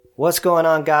What's going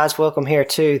on, guys? Welcome here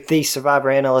to the Survivor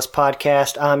Analyst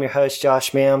Podcast. I'm your host,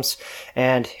 Josh Mims,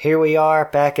 and here we are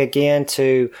back again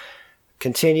to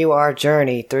continue our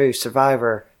journey through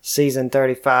Survivor Season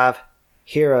 35,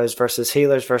 Heroes versus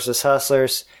Healers versus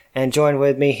Hustlers. And join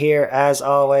with me here, as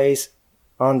always,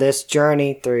 on this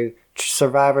journey through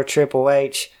Survivor Triple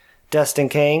H, Dustin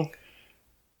King.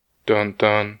 Dun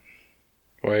dun.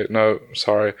 Wait, no,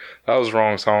 sorry. That was the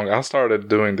wrong song. I started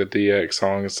doing the DX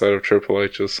song instead of Triple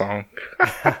H's song.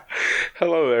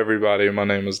 Hello, everybody. My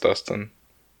name is Dustin.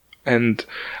 And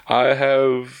I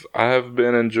have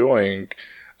been enjoying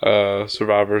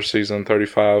Survivor Season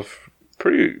 35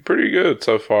 pretty good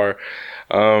so far.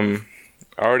 I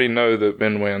already know that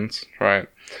Ben wins, right?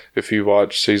 If you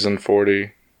watch Season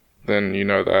 40, then you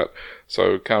know that.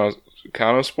 So kind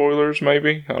of spoilers,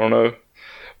 maybe? I don't know.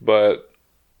 But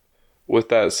with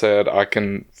that said, I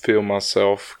can feel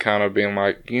myself kind of being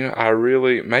like, I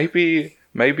really, maybe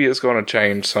it's going to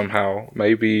change somehow.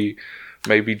 Maybe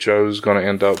Joe's going to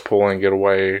end up pulling it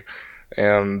away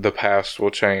and the past will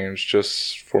change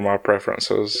just for my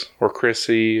preferences. Or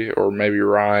Chrissy, or maybe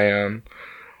Ryan.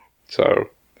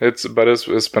 So, it's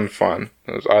been fun.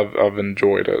 I've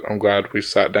enjoyed it. I'm glad we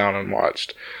sat down and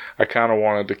watched. I kind of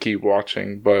wanted to keep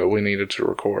watching, but we needed to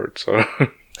record, so...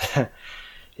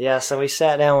 Yeah, so we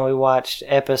sat down and we watched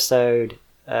episode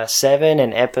 7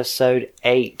 and episode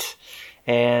 8.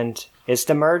 And it's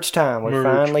the merge time. We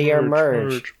finally are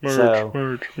merged. So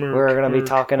we're going to be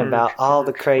talking about all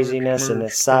the craziness and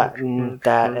exciting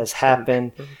that has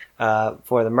happened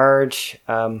for the merge.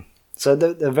 So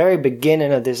the very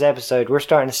beginning of this episode, we're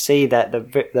starting to see that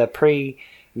the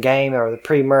pre-game or the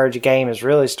pre-merge game is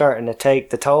really starting to take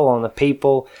the toll on the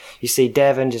people. You see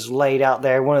Devin just laid out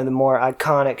there. One of the more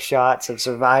iconic shots of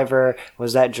Survivor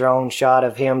was that drone shot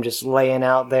of him just laying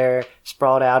out there,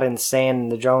 sprawled out in the sand,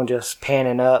 and the drone just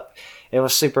panning up. It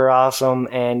was super awesome,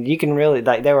 and you can really,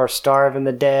 they were starving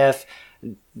to death.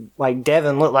 Like,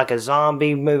 Devin looked like a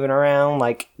zombie moving around,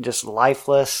 like, just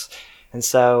lifeless. And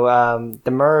so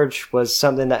the merge was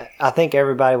something that I think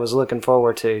everybody was looking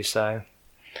forward to, so...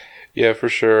 Yeah, for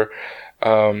sure.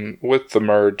 With the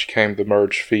merge came the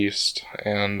merge feast,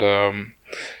 and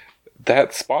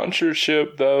that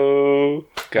sponsorship though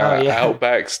got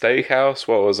Outback Steakhouse.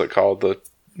 What was it called?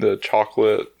 The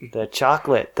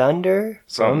chocolate Thunder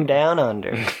from Down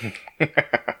Under.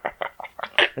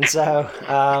 And so,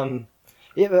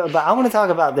 but I want to talk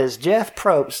about this. Jeff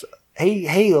Probst,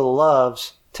 he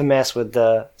loves to mess with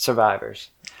the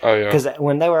survivors. Oh yeah, because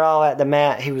when they were all at the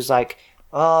mat, he was like,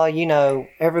 "Oh,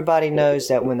 everybody knows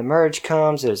that when the merge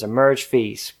comes, there's a merge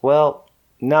feast." Well,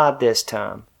 not this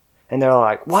time. And they're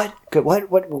like, What?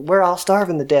 We're all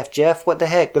starving to death, Jeff. What the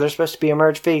heck? But there's supposed to be a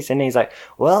merge feast. And he's like,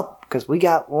 well, because we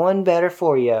got one better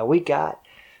for you. We got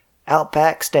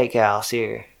Outback Steakhouse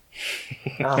here.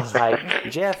 I was like,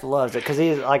 Jeff loves it. Because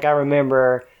he's like, I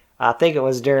remember, I think it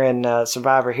was during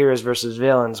Survivor Heroes versus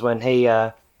Villains when he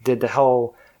did the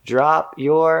whole drop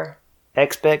your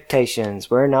expectations,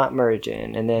 we're not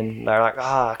merging, and then they're like,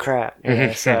 crap.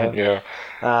 So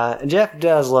yeah. Jeff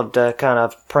does love to kind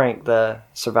of prank the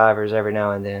survivors every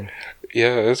now and then.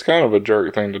 Yeah, it's kind of a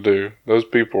jerk thing to do. Those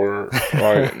people are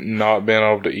like not being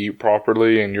able to eat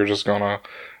properly, and you're just gonna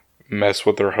mess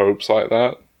with their hopes like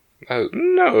that.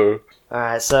 No. All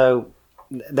right, so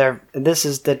this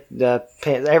is the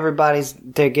everybody's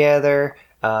together,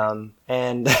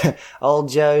 and old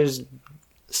Joe's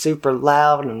super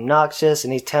loud and obnoxious,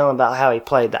 and he's telling about how he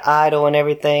played the idol and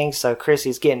everything. So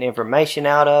Chrissy's getting information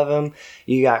out of him.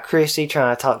 You got Chrissy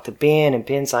trying to talk to Ben, and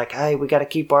Ben's like, "Hey, we got to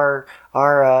keep our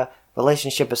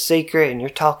relationship a secret," and you're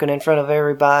talking in front of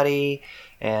everybody.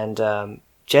 And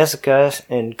Jessica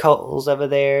and Cole's over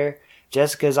there.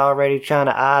 Jessica's already trying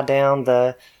to eye down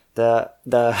the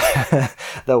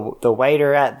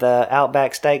waiter at the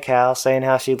Outback Steakhouse, saying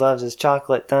how she loves his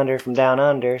chocolate thunder from Down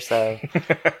Under. So,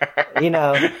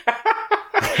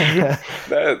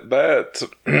 that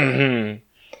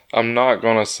I'm not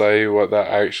gonna say what that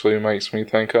actually makes me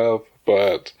think of,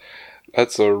 but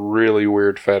that's a really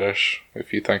weird fetish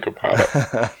if you think about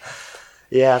it.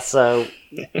 Yeah, so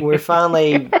we're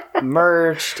finally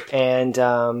merged, and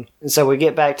so we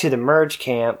get back to the merge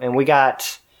camp, and we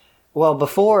got. Well,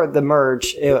 before the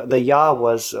merge, the yaw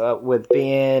was with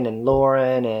Ben and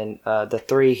Lauren and the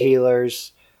 3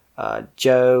 healers,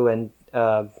 Joe and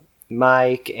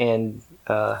Mike, and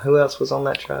who else was on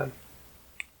that tribe?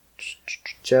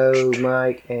 Joe,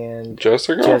 Mike, and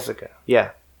Jessica.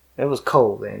 Yeah, it was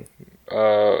Cole then.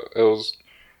 It was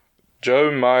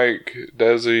Joe, Mike,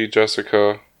 Desi,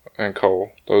 Jessica, and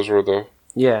Cole. Those were the...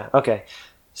 Yeah, okay.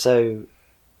 So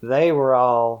they were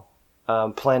all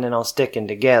planning on sticking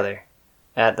together.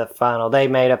 at the final. They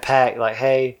made a pact like,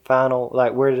 hey, final,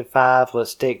 like we're the 5,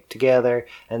 let's stick together,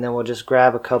 and then we'll just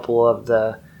grab a couple of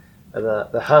the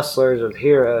hustlers or the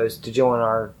heroes to join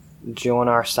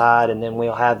our side, and then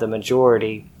we'll have the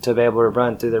majority to be able to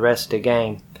run through the rest of the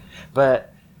game.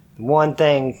 But one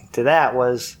thing to that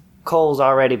was Cole's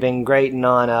already been grating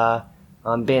on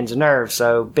Ben's nerves,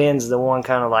 so Ben's the one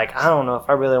kind of like, I don't know if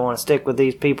I really want to stick with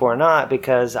these people or not,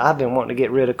 because I've been wanting to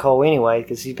get rid of Cole anyway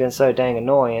because he's been so dang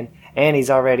annoying, and he's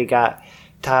already got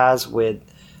ties with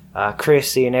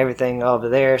Chrissy and everything over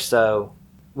there, so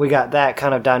we got that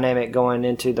kind of dynamic going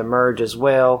into the merge as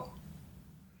well.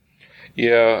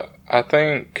 Yeah, I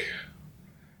think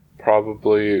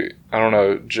probably, I don't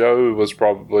know, Joe was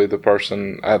probably the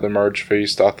person at the merge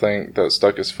feast, I think, that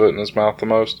stuck his foot in his mouth the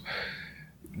most.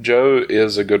 Joe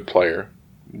is a good player,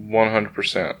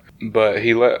 100%, but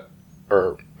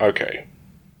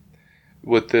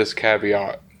with this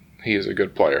caveat, he is a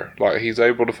good player. Like, he's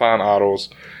able to find idols.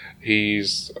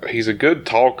 He's a good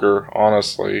talker,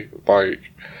 honestly, like,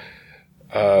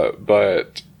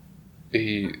 but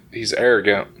he's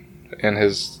arrogant in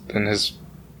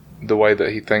the way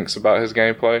that he thinks about his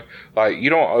gameplay. Like, you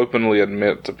don't openly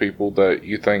admit to people that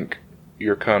you think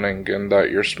you're cunning and that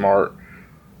you're smart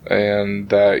and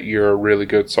that you're a really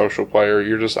good social player.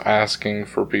 You're just asking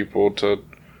for people to,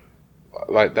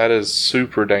 like, that is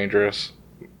super dangerous.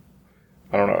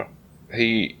 I don't know.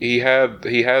 He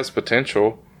has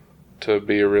potential to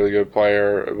be a really good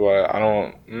player, but I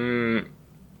don't.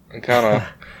 It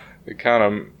kind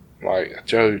of like,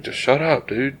 Joe, just shut up,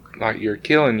 dude. Like, you're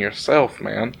killing yourself,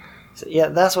 man. So, yeah,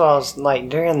 that's what I was like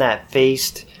during that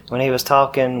feast when he was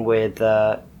talking with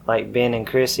like Ben and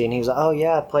Chrissy, and he was like, "Oh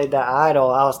yeah, I played that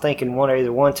idol." I was thinking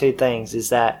two things: is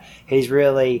that he's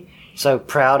really so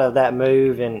proud of that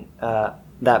move and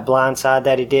that blind side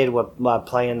that he did by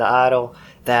playing the idol,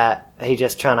 that he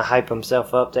just trying to hype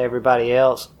himself up to everybody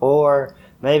else, or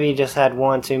maybe he just had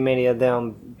one too many of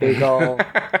them big old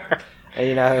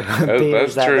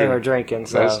beers that they were drinking.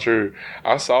 So. That's true.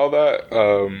 I saw that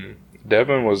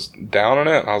Devin was down on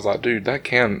it. I was like, dude, that's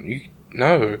going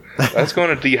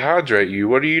to dehydrate you.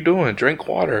 What are you doing? Drink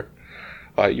water.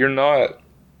 Like, you're not.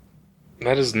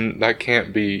 That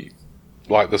can't be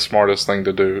like the smartest thing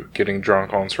to do, getting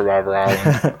drunk on Survivor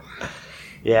Island.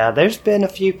 Yeah, there's been a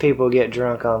few people get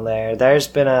drunk on there. There's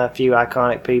been a few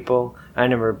iconic people. I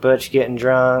remember Butch getting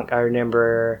drunk. I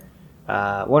remember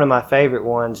one of my favorite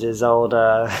ones is old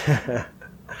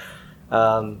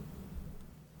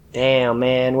damn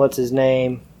man, what's his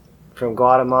name? From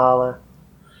Guatemala.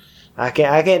 I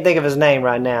can't think of his name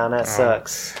right now, and that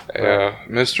sucks. Yeah,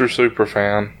 Mr.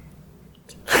 Superfan.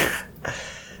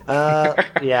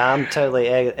 Yeah, I'm totally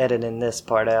editing this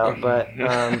part out, but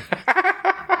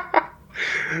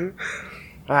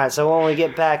alright, so when we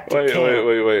get back to Wait,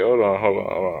 hold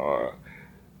on.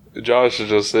 Josh is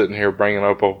just sitting here bringing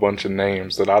up a bunch of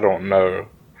names that I don't know.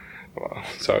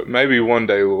 So maybe one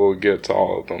day we'll get to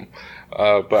all of them.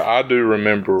 But I do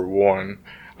remember one.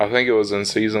 I think it was in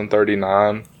season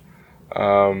 39.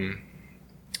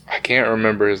 I can't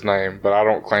remember his name, but I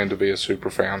don't claim to be a super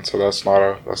fan, so that's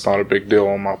not a big deal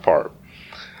on my part.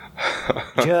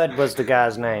 Judd was the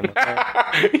guy's name.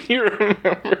 Okay? You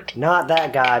remembered? Not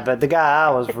that guy, but the guy I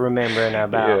was remembering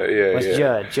about was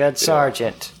Judd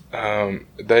Sargent. I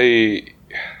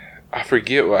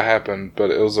forget what happened, but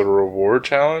it was a reward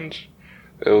challenge.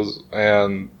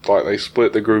 And they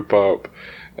split the group up,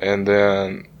 and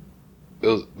then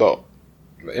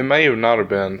it may have not have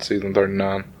been season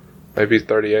 39, maybe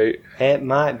 38. It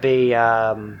might be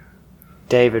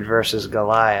David versus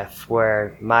Goliath,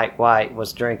 where Mike White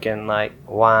was drinking like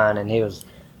wine, and he was.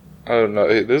 Oh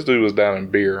no, this dude was down in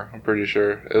beer. I'm pretty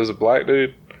sure it was a black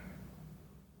dude.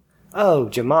 Oh,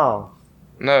 Jamal.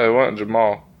 No, it wasn't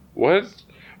Jamal. What?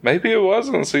 Maybe it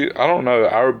wasn't. See, I don't know.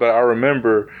 But I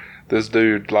remember this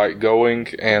dude like going,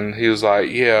 and he was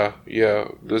like, yeah,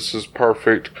 this is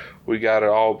perfect. We got it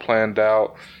all planned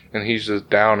out. And he's just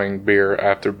downing beer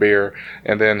after beer.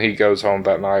 And then he goes home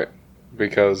that night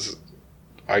because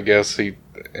I guess in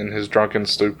his drunken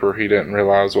stupor, he didn't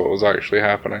realize what was actually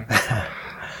happening.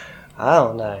 I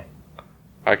don't know.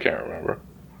 I can't remember.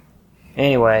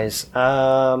 Anyways,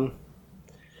 so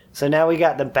now we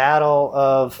got the battle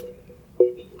of.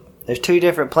 There's two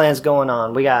different plans going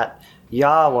on. We got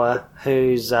Yawa,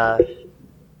 who's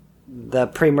the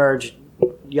pre-merge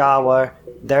Yawa.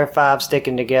 They're 5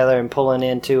 sticking together and pulling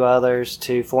in 2 others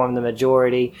to form the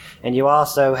majority. And you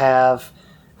also have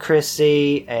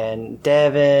Chrissy and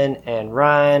Devin and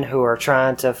Ryan, who are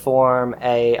trying to form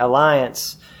a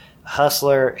alliance,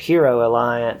 Hustler Hero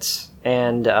Alliance.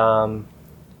 And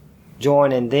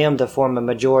joining them to form a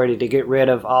majority to get rid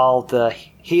of all the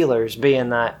healers, being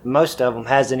that most of them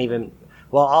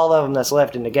all of them that's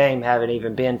left in the game haven't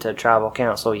even been to tribal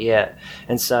council yet.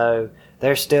 And so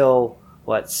there's still,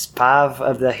 5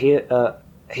 of the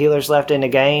healers left in the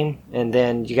game, and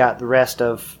then you got the rest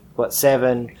of,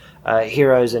 7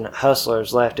 heroes and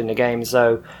hustlers left in the game.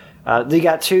 So you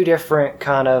got 2 different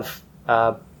kind of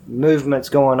movements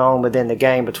going on within the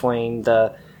game between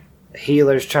the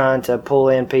healers trying to pull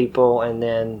in people and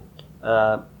then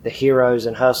the heroes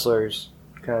and hustlers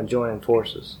kind of joining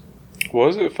forces.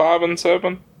 Was it 5 and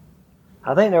 7?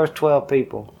 I think there was 12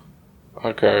 people.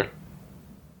 Okay.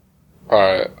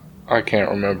 Alright. I can't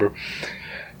remember.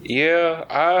 Yeah,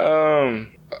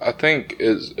 I think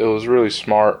it was really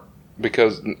smart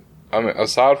because, I mean,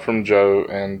 aside from Joe,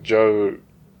 and Joe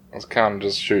was kind of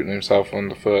just shooting himself in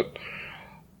the foot.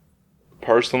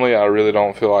 Personally, I really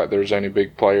don't feel like there's any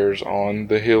big players on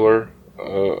the healer,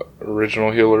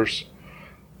 original healers.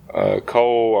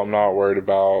 Cole, I'm not worried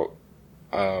about.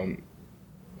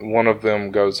 One of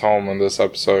them goes home in this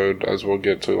episode, as we'll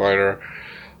get to later.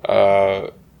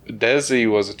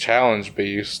 Desi was a challenge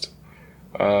beast,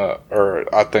 or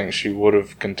I think she would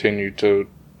have continued to.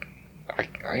 I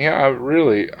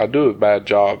do a bad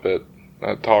job at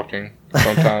talking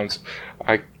sometimes.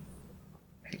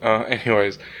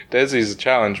 Anyways, Desi's a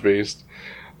challenge beast.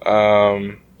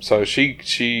 So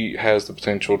she has the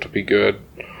potential to be good.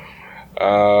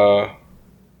 And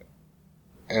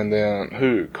then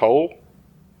who? Cole?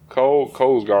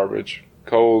 Cole's garbage.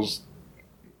 Cole's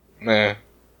nah.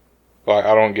 Like,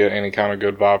 I don't get any kind of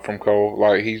good vibe from Cole.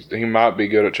 Like, he might be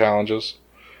good at challenges,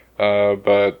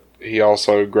 but he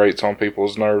also grates on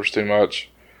people's nerves too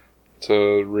much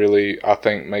to really, I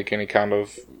think, make any kind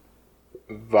of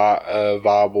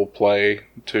viable play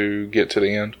to get to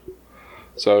the end.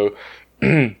 So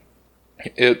it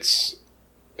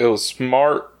was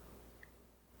smart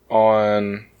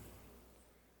on.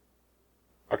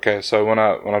 Okay, so when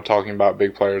I'm talking about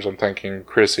big players, I'm thinking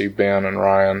Chrissy, Ben, and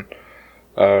Ryan,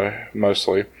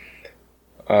 mostly.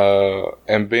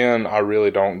 And Ben, I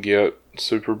really don't get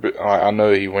super big. I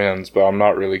know he wins, but I'm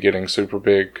not really getting super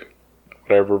big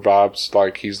whatever vibes.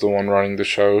 Like, he's the one running the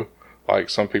show. Like,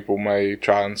 some people may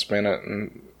try and spin it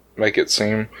and make it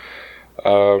seem.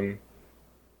 So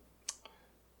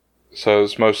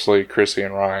it's mostly Chrissy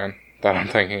and Ryan that I'm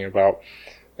thinking about.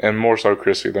 And more so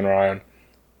Chrissy than Ryan.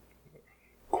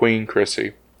 Queen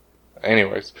Chrissy.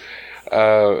 Anyways.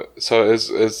 So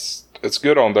it's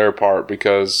good on their part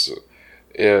because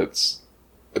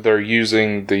they're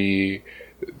using the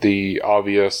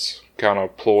obvious kind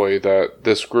of ploy that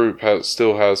this group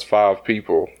still has 5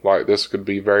 people. Like, this could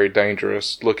be very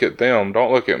dangerous. Look at them.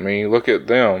 Don't look at me. Look at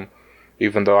them.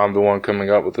 Even though I'm the one coming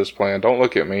up with this plan. Don't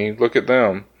look at me. Look at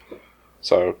them.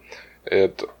 So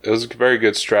it was a very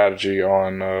good strategy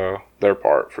on their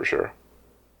part, for sure.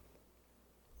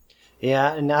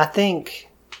 Yeah, and I think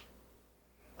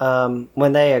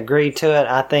when they agreed to it,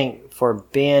 I think for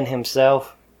Ben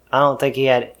himself, I don't think he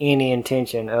had any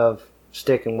intention of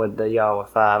sticking with the Yahweh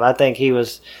 5. I think he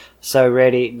was so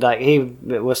ready, like he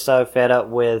was so fed up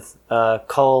with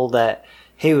Cole that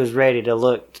he was ready to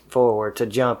look forward to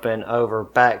jumping over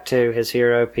back to his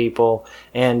hero people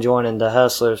and joining the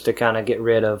hustlers to kind of get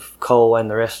rid of Cole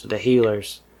and the rest of the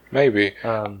healers. Maybe.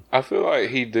 I feel like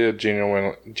he did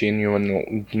genuinely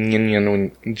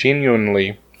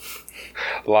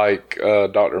like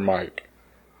Dr. Mike.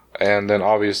 And then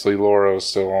obviously Laura was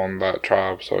still on that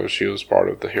tribe, so she was part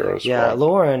of the hero squad. Yeah,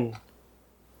 Lauren,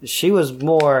 she was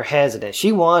more hesitant.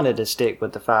 She wanted to stick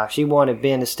with the 5. She wanted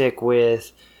Ben to stick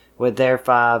with their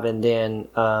 5 and then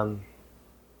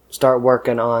start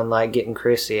working on like getting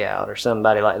Chrissy out or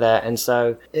somebody like that. And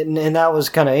so, and that was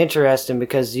kind of interesting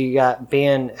because you got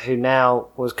Ben who now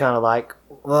was kind of like,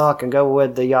 well, I can go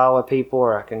with the Yahweh people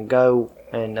or I can go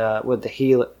and with the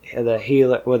heroes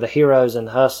and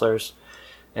the hustlers.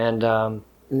 And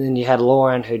then you had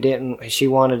Lauren who she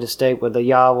wanted to stay with the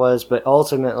Yahwehs, but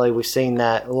ultimately we've seen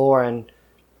that Lauren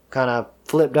kind of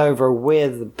flipped over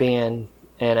with Ben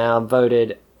and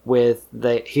voted with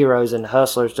the heroes and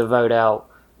hustlers to vote out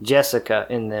Jessica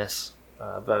in this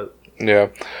vote. Yeah,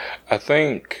 I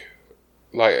think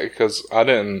because I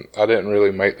didn't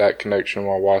really make that connection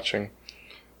while watching,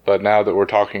 but now that we're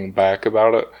talking back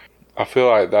about it, I feel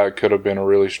like that could have been a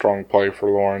really strong play for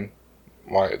Lauren.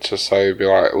 Like, to be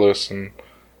like, listen,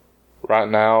 right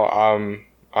now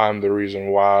I'm the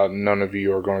reason why none of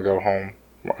you are going to go home,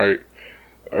 right?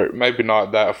 Or maybe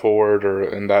not that forward or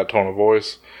in that tone of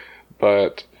voice,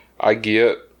 but I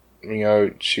get,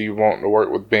 she wanting to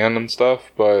work with Ben and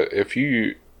stuff, but if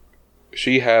you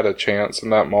she had a chance in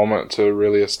that moment to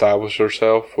really establish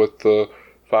herself with the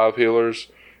 5 healers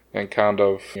and kind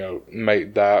of,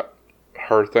 make that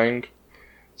her thing.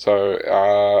 So,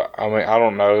 I mean, I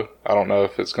don't know. I don't know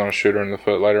if it's going to shoot her in the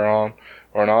foot later on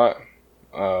or not.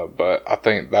 But I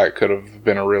think that could have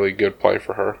been a really good play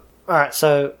for her. All right,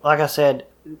 so like I said,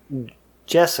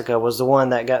 Jessica was the one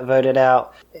that got voted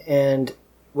out, and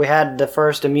we had the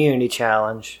first immunity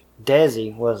challenge.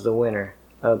 Desi was the winner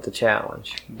of the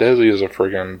challenge. Desi is a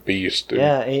friggin' beast, dude.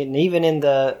 Yeah, and even in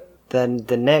the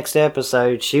next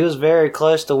episode, she was very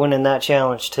close to winning that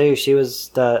challenge too. She was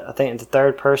I think the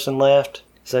third person left.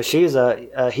 So she was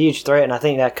a huge threat, and I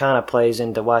think that kind of plays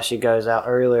into why she goes out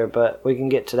earlier, but we can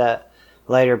get to that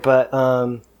later. But,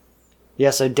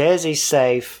 yeah, so Desi's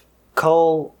safe.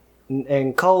 Cole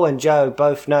and Joe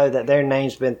both know that their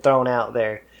name's been thrown out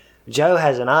there. Joe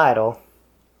has an idol,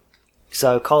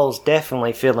 so Cole's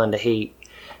definitely feeling the heat.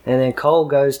 And then Cole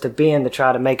goes to Ben to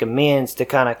try to make amends to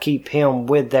kind of keep him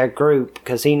with their group,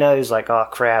 because he knows, like, oh,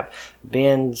 crap,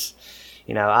 Ben's...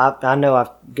 I know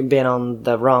I've been on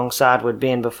the wrong side with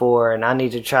Ben before, and I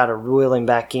need to try to reel him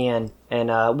back in. And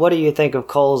what do you think of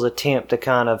Cole's attempt to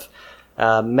kind of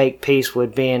make peace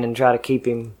with Ben and try to keep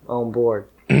him on board?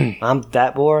 I'm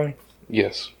that boring?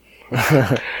 Yes.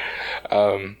 I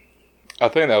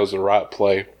think that was the right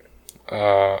play.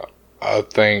 I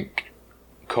think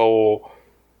Cole,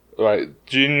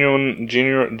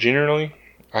 generally,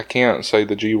 I can't say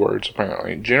the G words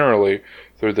apparently. Generally,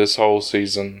 through this whole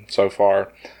season so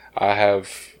far, I have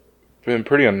been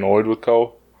pretty annoyed with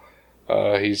Cole.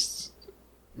 He's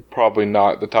probably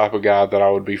not the type of guy that I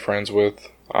would be friends with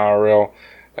IRL.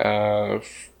 And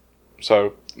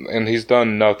he's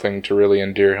done nothing to really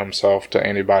endear himself to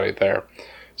anybody there.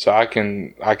 So I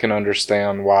can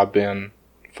understand why Ben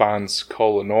finds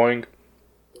Cole annoying,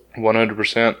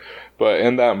 100%. But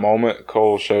in that moment,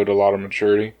 Cole showed a lot of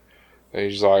maturity.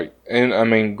 He's like, and I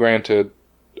mean, granted,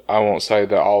 I won't say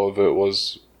that all of it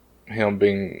was him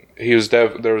being...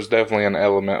 there was definitely an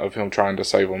element of him trying to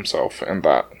save himself in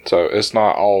that. So it's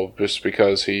not all just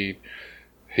because he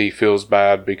feels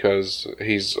bad because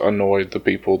he's annoyed the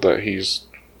people that he's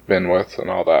been with and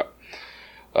all that.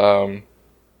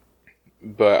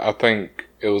 But I think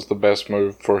it was the best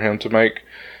move for him to make.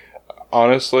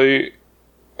 Honestly,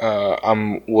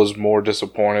 I was more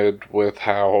disappointed with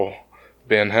how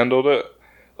Ben handled it.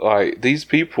 Like, these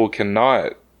people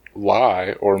cannot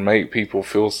lie or make people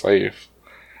feel safe.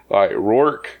 Like,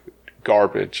 Rourke,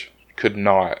 garbage, could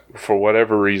not, for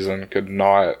whatever reason, could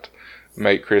not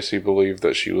make Chrissy believe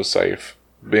that she was safe.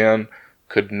 Ben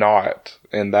could not,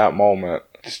 in that moment.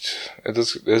 It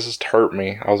just hurt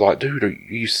me. I was like, dude,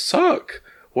 you suck.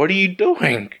 What are you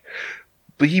doing?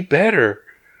 Be better.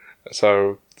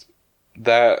 So,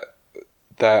 that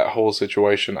whole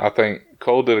situation, I think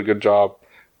Cole did a good job.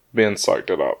 Ben sucked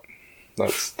it up.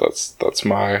 That's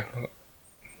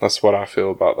what I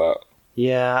feel about that.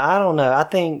 Yeah, I don't know. I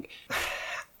think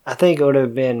it would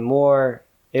have been more.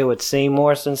 It would seem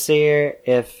more sincere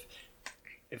if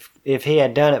he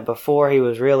had done it before he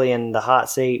was really in the hot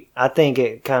seat. I think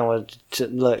it kind of was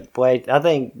wait. I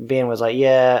think Ben was like,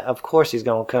 yeah, of course he's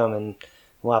gonna come and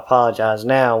apologize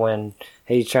now when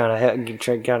he's trying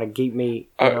to keep me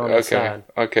on the side.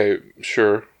 Okay,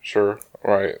 sure.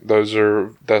 Right. That's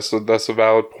a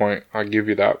valid point. I give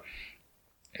you that.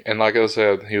 And like I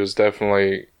said, there was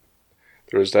definitely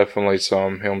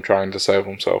some him trying to save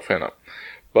himself in it.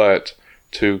 But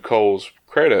to Cole's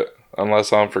credit,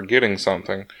 unless I'm forgetting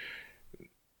something,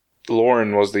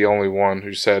 Lauren was the only one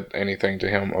who said anything to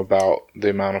him about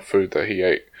the amount of food that he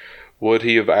ate. Would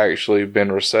he have actually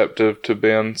been receptive to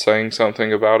Ben saying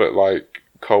something about it? Like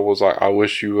Cole was like, I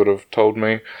wish you would have told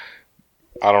me.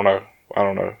 I don't know.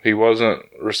 He wasn't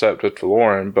receptive to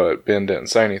Lauren, but Ben didn't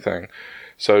say anything.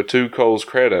 So to Cole's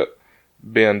credit,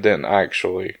 Ben didn't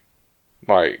actually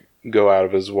go out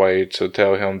of his way to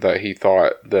tell him that he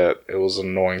thought that it was an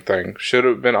annoying thing. Should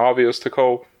have been obvious to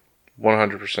Cole,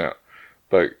 100%.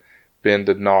 But Ben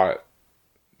did not.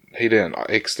 He didn't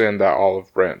extend that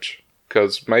olive branch.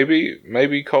 Because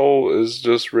maybe Cole is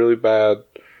just really bad,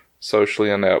 socially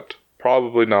inept.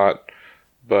 Probably not,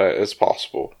 but it's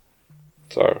possible.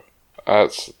 So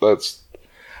that's.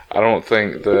 I don't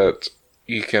think that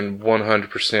you can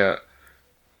 100%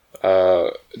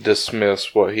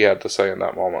 dismiss what he had to say in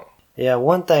that moment. Yeah,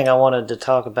 one thing I wanted to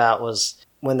talk about was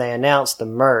when they announced the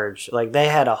merge. Like, they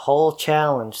had a whole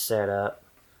challenge set up,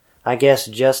 I guess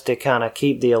just to kind of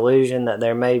keep the illusion that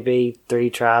there may be 3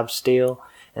 tribes still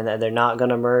and that they're not going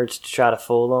to merge to try to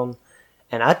fool them.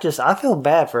 And I feel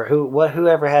bad for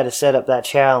whoever had to set up that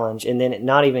challenge and then it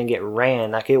not even get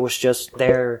ran. Like, it was just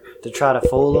there to try to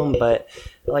fool them. But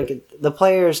like the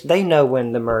players, they know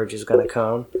when the merge is going to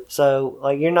come. So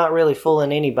like you're not really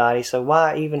fooling anybody. So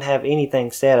why even have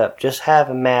anything set up? Just have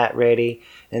a mat ready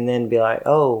and then be like,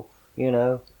 oh,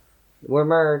 we're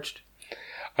merged.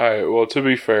 All right. Well, to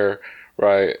be fair,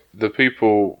 right, the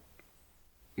people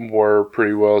were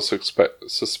pretty well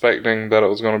suspecting that it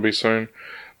was going to be soon,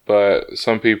 but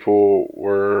some people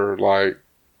were like,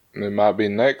 it might be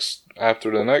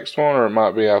after the next one, or it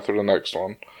might be after the next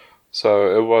one.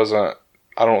 So it wasn't.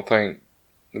 I don't think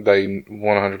they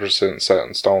 100% set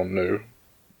in stone knew.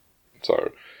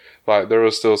 So, like, there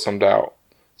was still some doubt.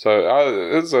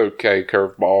 So it's okay,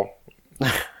 curveball.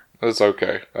 It's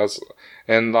okay.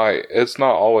 And like, it's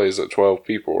not always at 12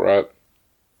 people, right?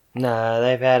 No,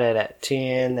 they've had it at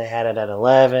 10. They had it at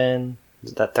 11.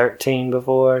 At 13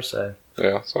 before. So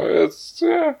yeah. So it's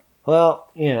Well,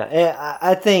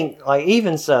 I think like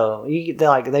even so,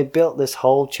 they built this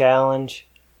whole challenge.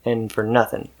 And for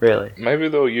nothing, really. Maybe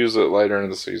they'll use it later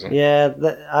in the season. Yeah,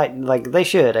 they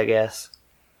should, I guess.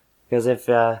 Because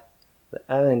I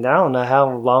don't know how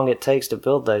long it takes to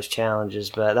build those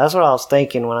challenges, but that's what I was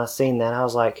thinking when I seen that. I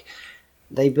was like,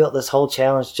 they built this whole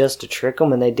challenge just to trick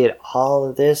them, and they did all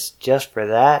of this just for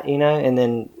that, and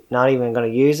then not even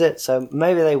going to use it. So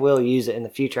maybe they will use it in the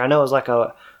future. I know it was like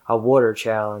a water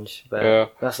challenge,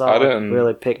 but that's all I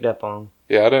really picked up on.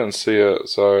 Yeah, I didn't see it,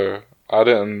 so I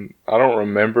don't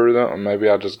remember them. Maybe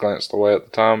I just glanced away at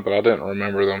the time, but I didn't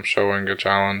remember them showing a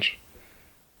challenge.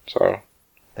 So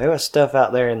there was stuff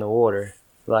out there in the water,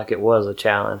 like it was a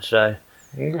challenge. So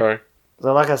okay.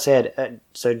 So like I said,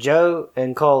 so Joe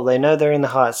and Cole, they know they're in the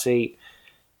hot seat.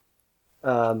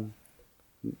 Joe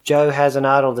has an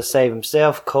idol to save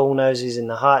himself. Cole knows he's in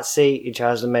the hot seat. He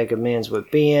tries to make amends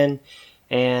with Ben,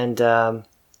 and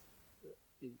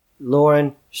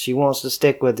Lauren, she wants to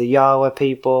stick with the Yahweh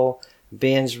people.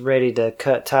 Ben's ready to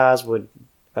cut ties with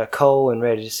Cole and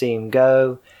ready to see him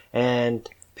go. And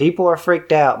people are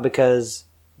freaked out because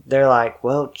they're like,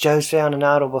 well, Joe's found an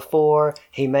idol before.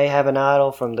 He may have an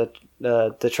idol from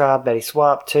the tribe that he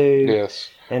swapped to. Yes.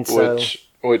 And so,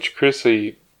 which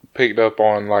Chrissy picked up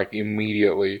on like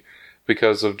immediately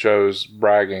because of Joe's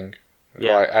bragging.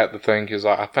 Yeah. Like at the thing, he's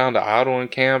like, I found an idol in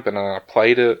camp and I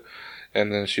played it.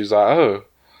 And then she's like, oh.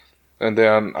 And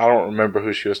then, I don't remember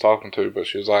who she was talking to, but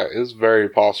she was like, it's very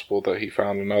possible that he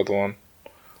found another one.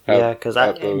 Yeah, because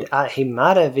he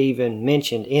might have even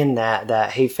mentioned in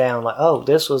that he found, like, oh,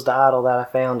 this was the idol that I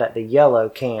found at the yellow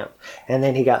camp. And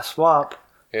then he got swapped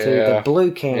to the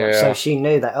blue camp. Yeah. So she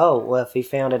knew that, oh, well, if he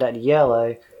found it at the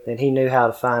yellow, then he knew how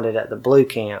to find it at the blue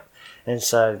camp. And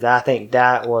so I think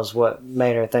that was what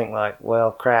made her think, like,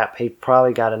 well, crap, he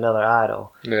probably got another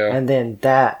idol. Yeah. And then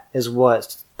that is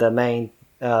what's the main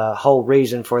whole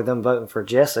reason for them voting for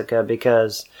Jessica,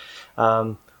 because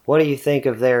what do you think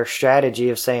of their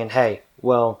strategy of saying, hey,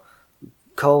 well,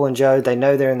 Cole and Joe, they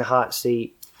know they're in the hot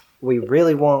seat. We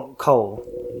really want Cole,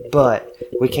 but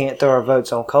we can't throw our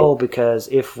votes on Cole because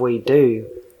if we do,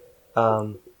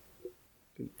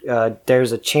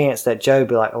 there's a chance that Joe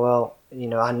be like, well,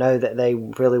 I know that they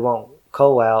really want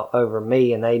Cole out over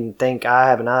me and they think I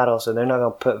have an idol, so they're not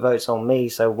going to put votes on me,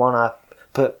 so why not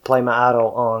play my idol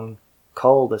on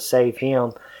Cole to save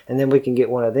him, and then we can get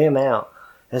one of them out.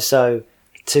 And so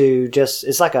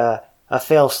it's like a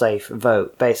fail-safe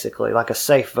vote, basically, like a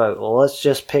safe vote. Well, let's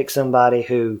just pick somebody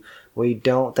who we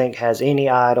don't think has any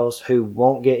idols, who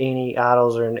won't get any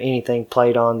idols or anything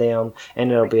played on them, and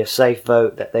it'll be a safe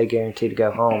vote that they guarantee to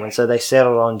go home. And so they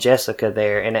settled on Jessica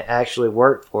there, and it actually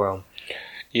worked for them.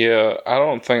 Yeah, I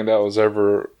don't think that was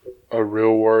ever a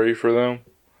real worry for them.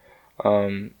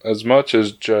 As much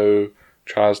as Joe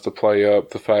tries to play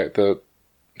up the fact that,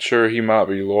 sure, he might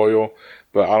be loyal,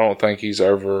 but I don't think he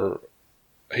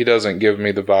doesn't give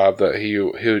me the vibe that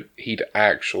he'd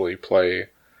actually play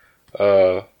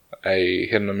a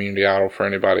hidden immunity idol for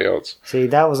anybody else. See,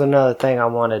 that was another thing I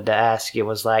wanted to ask you,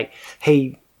 was like,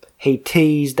 he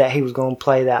teased that he was going to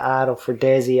play that idol for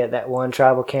Desi at that one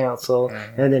tribal council,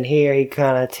 and then here he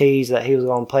kind of teased that he was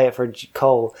going to play it for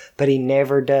Cole, but he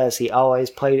never does. He always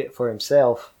played it for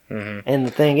himself. Mm-hmm. And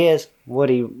the thing is, would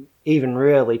he even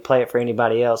really play it for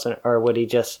anybody else, or would he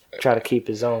just try to keep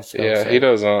his own self? Yeah, he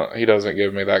doesn't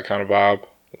give me that kind of vibe.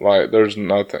 Like, there's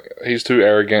nothing. He's too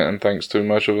arrogant and thinks too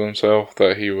much of himself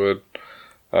that he would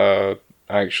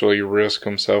actually risk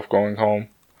himself going home.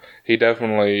 He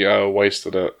definitely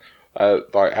wasted it.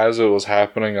 Like, as it was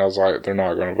happening, I was like, they're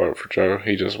not going to vote for Joe.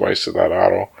 He just wasted that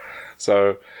idol.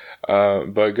 So,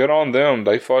 but good on them.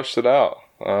 They flushed it out.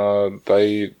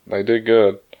 They did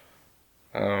good.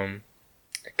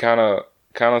 Kind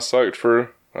of sucked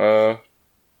for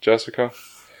Jessica,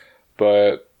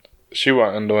 but she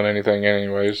wasn't doing anything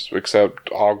anyways, except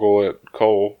ogle at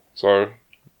Cole. So,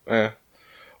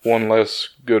 one less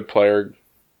good player,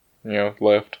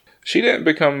 left. She didn't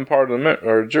become part of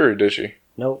the jury, did she?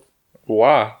 Nope.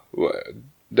 Why?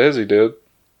 Desi did.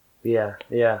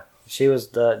 Yeah. She was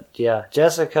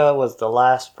Jessica was the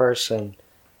last person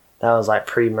that was like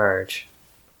pre-merge.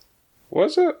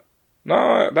 Was it?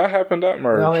 No, that happened at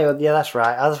merge. I mean, yeah, that's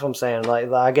right. That's what I'm saying.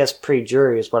 Like, I guess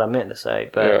pre-jury is what I meant to say.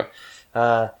 But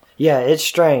it's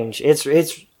strange. It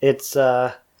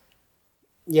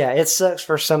sucks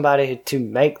for somebody to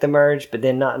make the merge but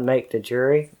then not make the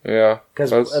jury. Yeah,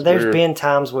 because there's been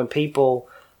times when people,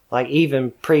 like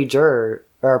even pre-jury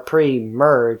or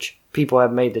pre-merge, people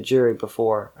have made the jury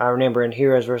before. I remember in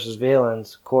Heroes vs.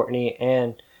 Villains, Courtney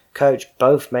and Coach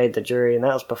both made the jury, and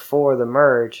that was before the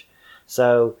merge.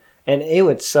 So, and it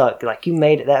would suck. Like, you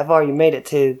made it that far, you made it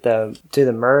to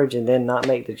the merge and then not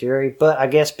make the jury. But I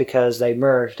guess because they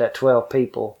merged at 12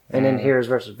 people, and in Heroes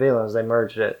vs. Villains, they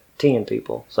merged at 10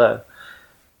 people. So,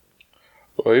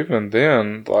 well, even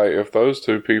then, like, if those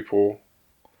two people,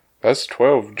 that's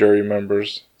 12 jury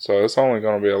members, so it's only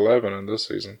going to be 11 in this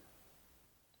season.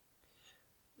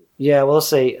 Yeah, we'll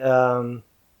see. Well,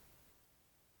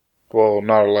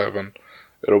 not 11.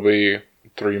 It'll be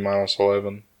 3 minus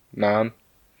 11. 9.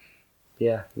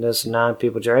 Yeah, there's 9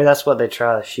 people jury. That's what they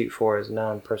try to shoot for, is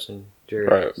 9-person jury.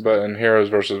 Right, but in Heroes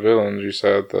vs. Villains, you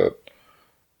said that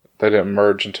they didn't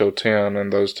merge until 10,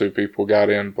 and those two people got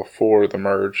in before the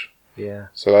merge. Yeah.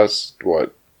 So that's,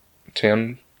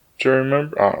 10 jury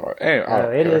members? I don't know.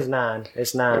 No, it is 9.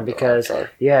 It's 9 because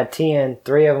you had 10,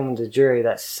 3 of them the jury.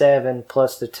 That's 7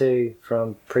 plus the 2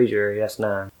 from pre-jury. That's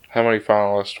 9. How many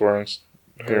finalists were in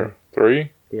here?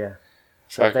 3? Yeah.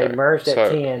 So if they merged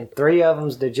at 10, 3 of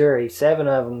them's the jury, 7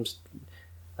 of them's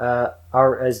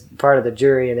are as part of the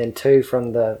jury, and then 2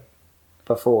 from the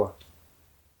before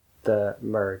the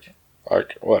merge.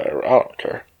 Like, whatever. I don't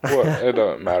care. It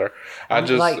doesn't matter.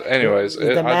 Anyways.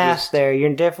 The math there,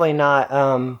 you're definitely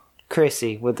not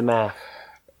Chrissy with the math.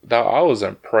 I was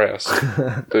impressed.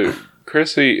 Dude,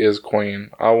 Chrissy is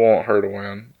queen. I want her to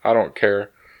win. I don't care.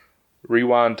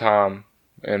 Rewind time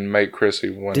and make Chrissy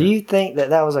win. Do you think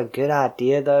that was a good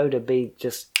idea, though, to be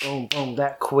just boom, boom,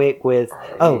 that quick with,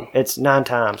 it's 9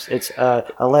 times. It's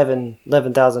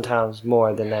 11,000 times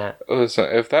more than that. Listen,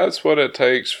 if that's what it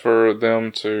takes for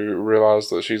them to realize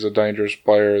that she's a dangerous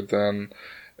player, then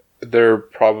they're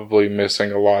probably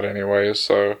missing a lot anyway,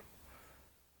 so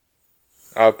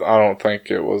I don't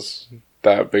think it was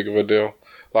that big of a deal.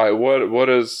 Like, what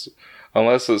is,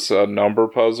 unless it's a number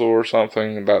puzzle or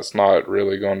something, that's not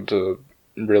really going to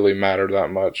really matter that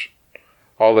much.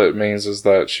 All it means is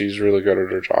that she's really good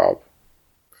at her job.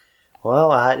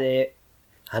 Well, I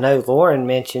know Lauren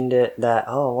mentioned it that,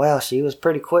 she was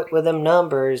pretty quick with them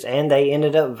numbers, and they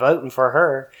ended up voting for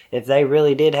her. If they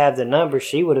really did have the numbers,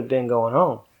 she would have been going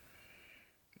home.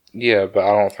 Yeah, but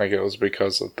I don't think it was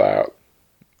because of that.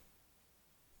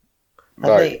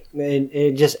 I think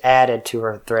it just added to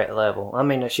her threat level. I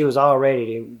mean, she was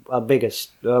already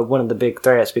one of the big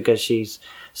threats because she's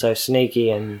so sneaky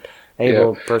and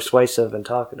persuasive and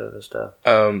talkative and stuff.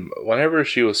 Whenever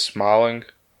she was smiling,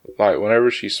 whenever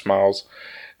she smiles,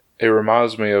 it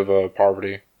reminds me of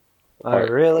Parvati. Oh,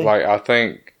 really? I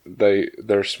think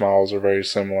their smiles are very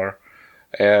similar.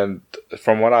 And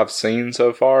from what I've seen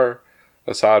so far,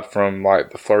 aside from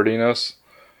the flirtiness,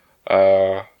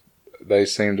 they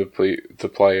seem to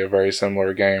play a very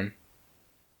similar game.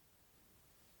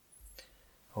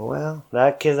 Well,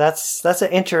 that's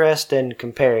an interesting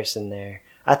comparison there.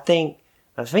 I think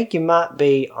you might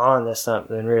be on to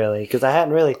something, really, because I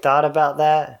hadn't really thought about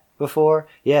that before.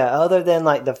 Yeah, other than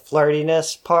the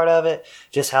flirtiness part of it,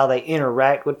 just how they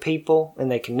interact with people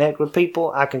and they connect with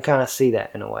people, I can kind of see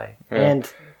that in a way. Yeah.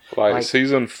 And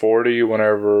season 40,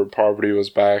 whenever Parvati was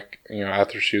back,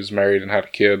 after she was married and had a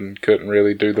kid and couldn't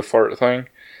really do the flirt thing,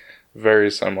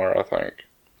 very similar, I think.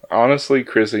 Honestly,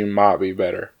 Chrissy might be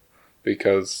better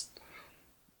because,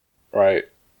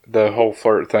 the whole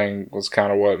flirt thing was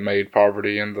kind of what made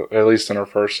Parvati, at least in her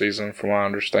first season, from what I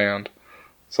understand.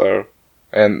 So,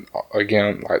 and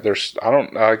again, I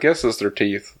guess it's their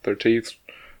teeth. Their teeth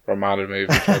reminded me of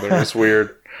each other. It's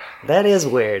weird. That is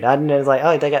weird. I didn't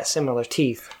know, they got similar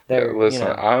teeth. Listen,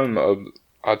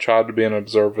 I tried to be an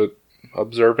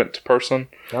observant person.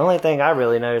 The only thing I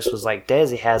really noticed was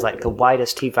Desi has the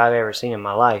whitest teeth I've ever seen in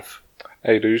my life.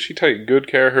 Hey, dude, she take good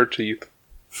care of her teeth.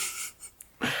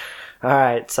 All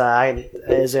right, so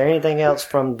is there anything else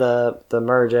from the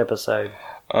merge episode?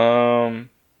 I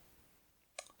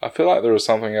feel like there was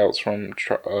something else from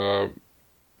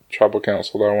Tribal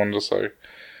Council that I wanted to say.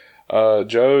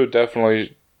 Joe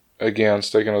definitely again,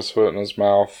 sticking his foot in his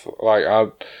mouth.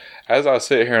 As I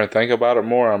sit here and think about it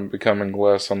more, I'm becoming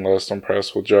less and less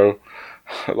impressed with Joe.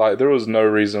 Like, there was no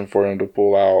reason for him to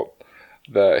pull out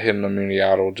that hidden immunity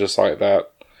idol just like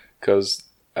that, because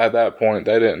at that point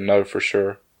they didn't know for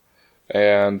sure.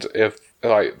 And if,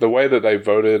 like, the way that they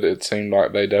voted, it seemed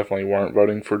like they definitely weren't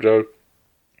voting for Joe.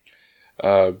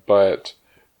 But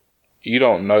you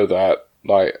don't know that.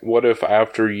 Like, what if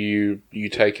after you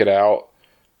take it out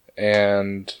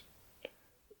and,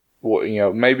 well, you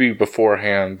know, maybe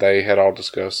beforehand they had all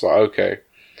discussed, like, okay,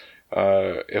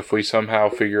 if we somehow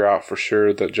figure out for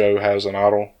sure that Joe has an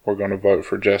idol, we're going to vote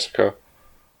for Jessica.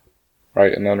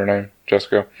 Right? Isn't that her name?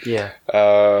 Jessica? Yeah.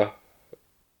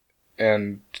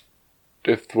 And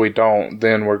if we don't,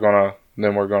 then we're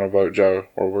gonna vote Joe,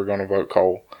 or we're gonna vote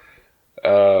Cole.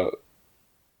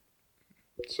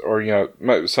 Or, you know,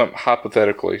 some,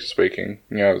 hypothetically speaking,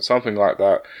 you know, something like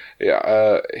that.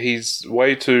 Yeah, he's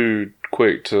way too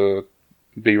quick to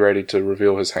be ready to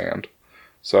reveal his hand.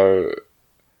 So,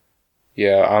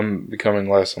 yeah, I'm becoming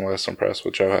less and less impressed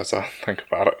with Joe as I think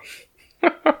about it.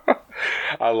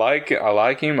 I like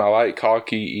him. I like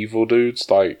cocky, evil dudes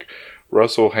like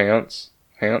Russell Hantz.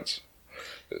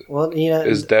 Well, you know,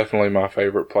 is definitely my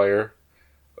favorite player.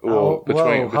 Well,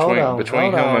 between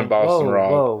him and Boston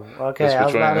Rob. Whoa, okay, I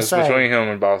was about to say. It's between him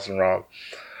and Boston Rob.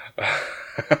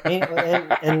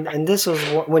 and this was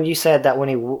when you said that when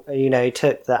he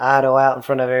took the idol out in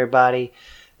front of everybody,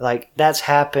 like, that's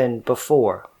happened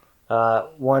before.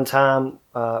 One time,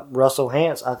 Russell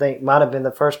Hantz, I think, might have been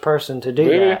the first person to do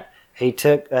that. He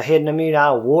took a hidden immunity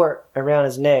idol, wore it around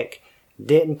his neck,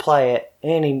 didn't play it,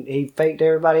 and he faked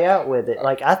everybody out with it.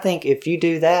 Like, I think if you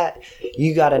do that,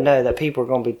 you got to know that people are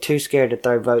going to be too scared to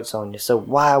throw votes on you. So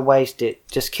why waste it?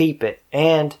 Just keep it.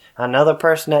 And another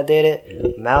person that did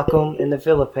it, Malcolm in the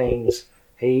Philippines,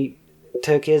 he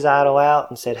took his idol out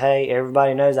and said, hey,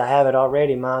 everybody knows I have it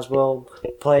already. Might as well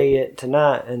play it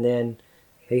tonight. And then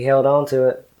he held on to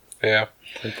it. Yeah.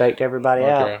 And faked everybody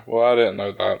out. Well, I didn't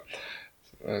know that.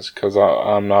 It's because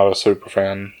I'm not a super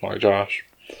fan like Josh.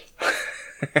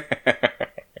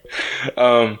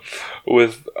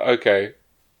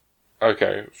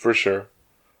 Okay, for sure.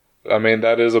 I mean,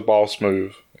 that is a boss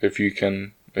move if you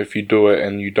do it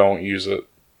and you don't use it.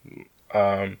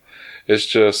 It's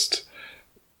just,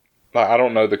 I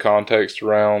don't know the context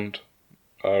around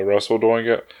Russell doing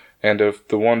it, and if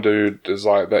the one dude is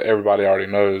like that everybody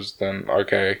already knows, then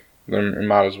okay, then you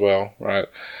might as well, right?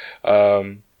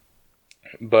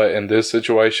 But in this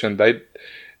situation,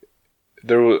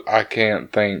 I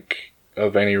can't think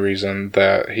of any reason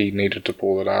that he needed to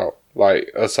pull it out.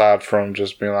 Like, aside from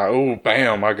just being like, oh,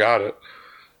 bam, I got it.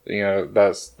 You know,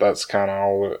 that's kind of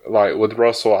all. Like, with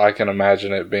Russell, I can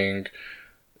imagine it being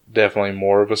definitely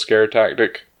more of a scare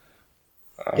tactic.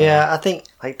 Yeah, I think,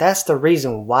 like, that's the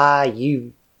reason why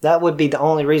that would be the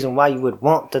only reason why you would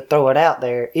want to throw it out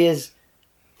there, is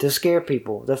to scare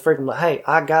people. They're freaking like, hey,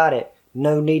 I got it.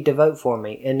 No need to vote for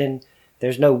me. And then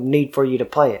there's no need for you to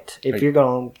play it. If you're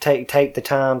going to take the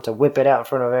time to whip it out in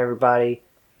front of everybody,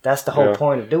 that's the whole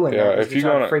point of doing that. If you're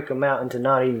trying to freak them out into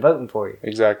not even voting for you.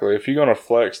 Exactly. If you're going to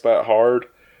flex that hard,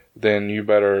 then you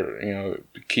better,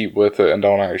 keep with it and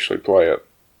don't actually play it.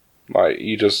 Like,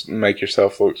 you just make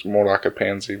yourself look more like a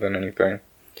pansy than anything.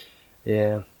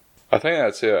 Yeah. I think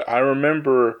that's it. I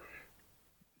remember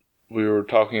we were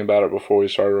talking about it before we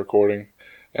started recording,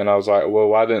 and I was like, well,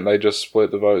 why didn't they just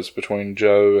split the votes between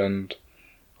Joe and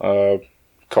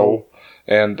Cole?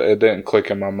 And it didn't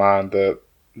click in my mind that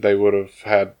they would have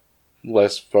had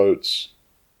less votes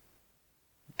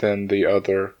than the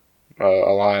other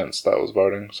alliance that was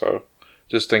voting. So,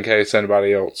 just in case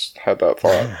anybody else had that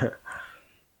thought.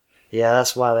 Yeah,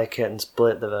 that's why they couldn't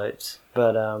split the votes.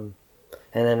 But, and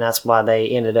then that's why they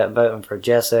ended up voting for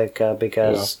Jessica,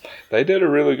 because... Yeah. They did a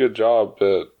really good job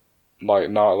at, like,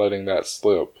 not letting that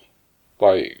slip.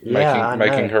 Like,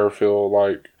 making her feel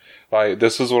like,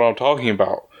 this is what I'm talking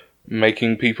about.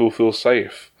 Making people feel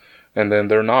safe. And then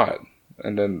they're not.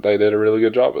 And then they did a really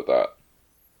good job at that.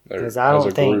 Because I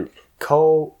don't think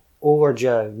Cole or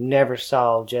Joe never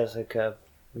saw Jessica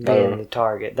being the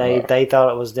target. They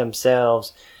thought it was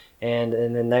themselves. And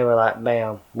then they were like,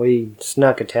 bam, we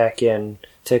snuck attack you and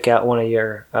took out one of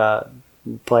your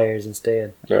players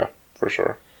instead. Yeah, for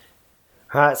sure.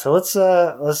 All right, so let's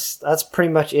that's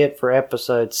pretty much it for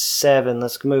episode 7.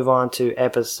 Let's move on to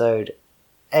episode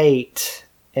 8.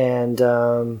 And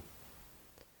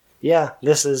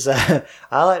this is I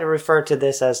like to refer to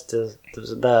this as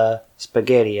the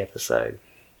spaghetti episode,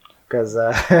 because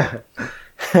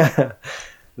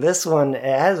this one, it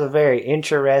has a very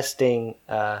interesting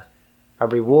a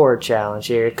reward challenge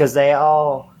here, because they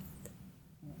all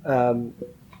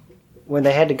when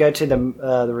they had to go to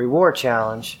the reward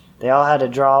challenge, they all had to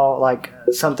draw like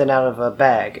something out of a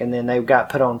bag, and then they got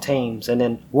put on teams, and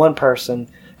then one person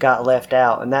got left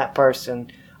out, and that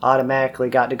person automatically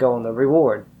got to go on the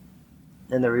reward.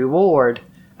 And the reward,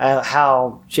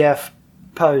 how Jeff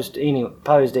posed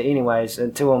it anyways,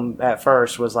 and to him at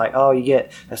first was like, oh, you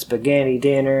get a spaghetti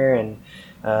dinner, and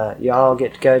you all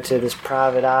get to go to this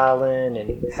private island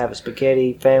and have a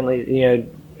spaghetti family,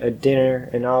 a dinner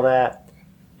and all that.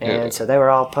 And so they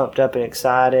were all pumped up and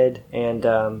excited. And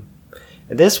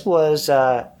this was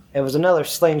it was another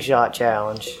slingshot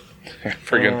challenge.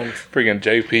 Freaking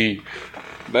JP,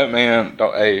 that man.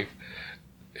 Hey,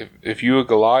 if you a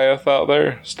Goliath out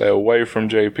there, stay away from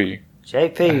JP.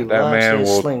 JP that loves man his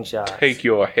will slingshots. Take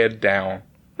your head down.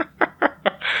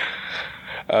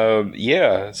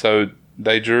 So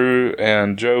they drew,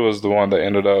 and Joe was the one that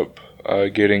ended up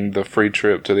getting the free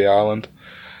trip to the island.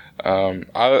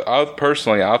 I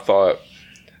personally, I thought,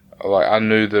 like, I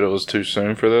knew that it was too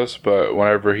soon for this, but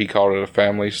whenever he called it a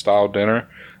family style dinner,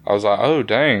 I was like, oh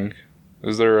dang,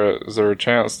 is there a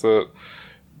chance that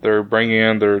they're bringing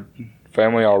in their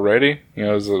family already?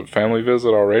 Is a family visit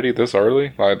already this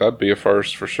early? Like, that'd be a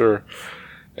first for sure.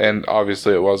 And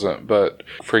obviously it wasn't, but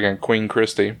freaking Queen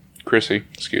Chrissy,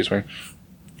 excuse me.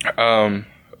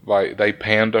 Like, they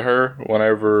panned to her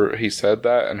whenever he said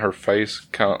that, and her face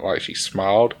kind of like she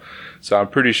smiled. So I'm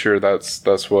pretty sure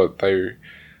that's what they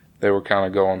were kind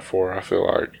of going for. I feel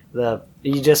like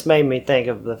you just made me think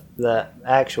of the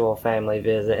actual family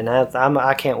visit, and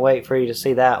I can't wait for you to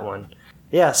see that one.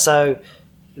 Yeah, so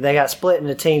they got split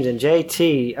into teams, and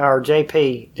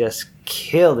JP just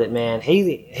killed it, man.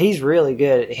 He's really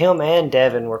good. Him and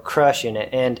Devin were crushing it,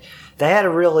 and they had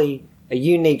a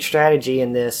unique strategy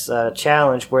in this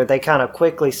challenge where they kind of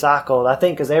quickly cycled, I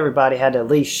think because everybody had to at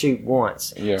least shoot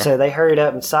once. Yeah. So they hurried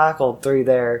up and cycled through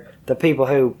the people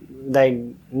who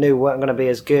they knew weren't going to be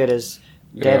as good as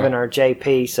Devin or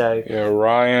JP. So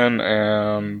Ryan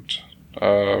and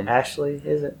Ashley,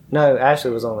 is it? No,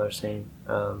 Ashley was on their team.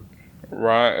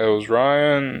 Ryan, it was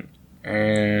Ryan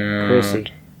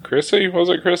and Chrissy, was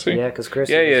it Chrissy? Yeah, because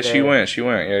Chrissy. Yeah, she went.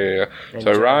 Yeah.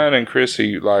 So Ryan and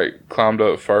Chrissy like climbed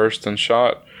up first and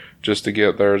shot just to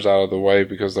get theirs out of the way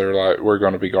because they're like, we're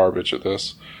going to be garbage at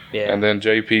this. Yeah. And then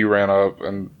JP ran up,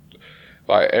 and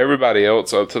like everybody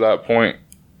else up to that point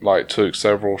like took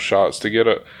several shots to get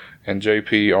it, and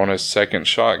JP on his second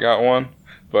shot got one,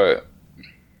 but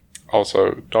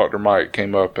also Dr. Mike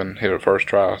came up and hit it first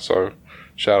try. So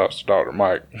shout outs to Dr.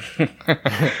 Mike.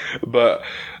 But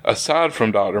aside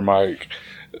from Dr. Mike,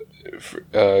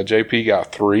 JP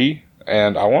got 3,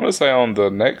 and I want to say on the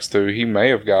next 2, he may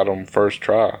have got them first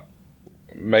try.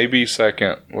 Maybe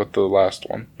second with the last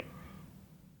one.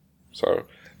 So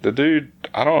the dude,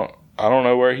 I don't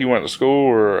know where he went to school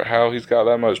or how he's got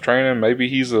that much training. Maybe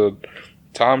he's a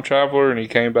time traveler and he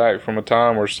came back from a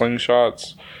time where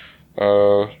slingshots,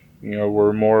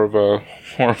 were more of a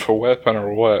weapon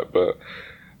or what, but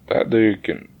that dude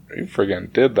he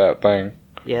friggin' did that thing.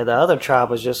 Yeah, the other tribe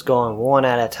was just going one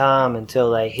at a time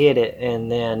until they hit it, and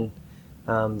then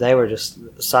they were just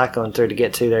cycling through to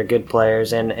get to their good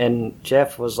players. And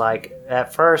Jeff was like,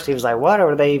 at first he was like, what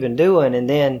are they even doing? And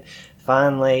then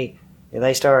finally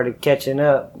they started catching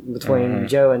up between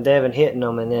Joe and Devin hitting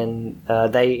them, and then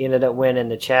they ended up winning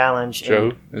the challenge.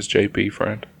 Joe is JP,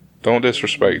 friend. Don't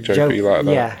disrespect JP like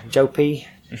that. Yeah, Joe P.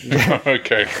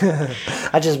 Okay.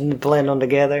 I just blend them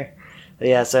together.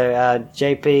 Yeah, so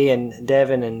JP and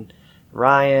Devin and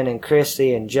Ryan and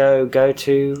Christy and Joe go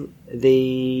to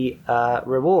the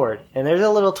reward. And there's a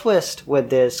little twist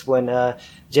with this when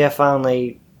Jeff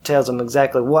finally tells them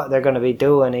exactly what they're going to be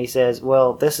doing. He says,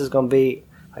 well, this is going to be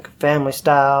like a family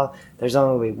style. There's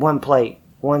only going to be one plate,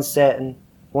 one setting,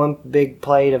 one big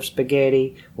plate of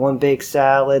spaghetti, one big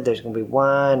salad. There's going to be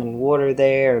wine and water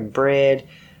there and bread.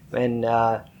 And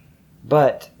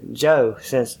but Joe,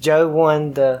 since Joe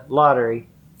won the lottery,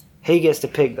 he gets to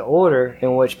pick the order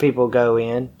in which people go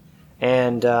in.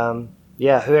 And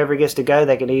whoever gets to go,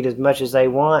 they can eat as much as they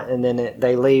want, and then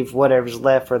they leave whatever's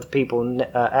left for the people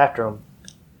after them.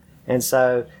 And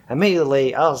so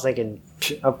immediately I was thinking,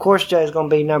 of course Joe's going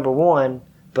to be number 1,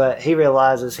 but he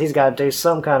realizes he's got to do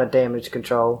some kind of damage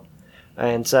control.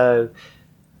 And so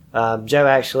Joe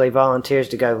actually volunteers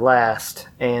to go last.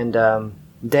 And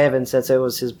Devin, since it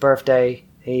was his birthday,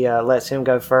 he lets him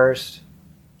go first.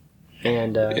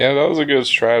 And yeah, that was a good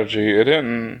strategy. I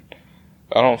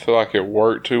don't feel like it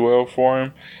worked too well for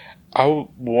him. I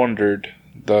wondered,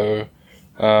 though,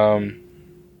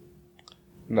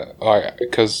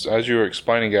 because as you were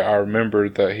explaining it, I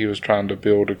remembered that he was trying to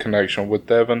build a connection with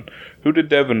Devin. Who did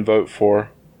Devin vote for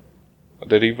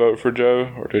Did he vote for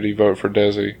Joe or did he vote for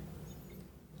Desi?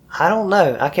 I don't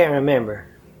know. I can't remember.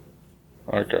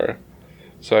 Okay.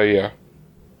 So yeah.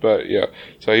 But yeah.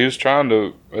 So he was trying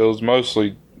to, it was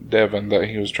mostly Devin that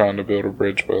he was trying to build a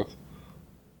bridge with.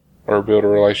 Or build a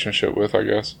relationship with, I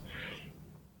guess.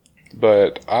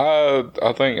 But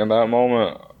I think in that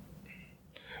moment,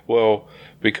 well,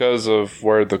 because of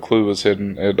where the clue was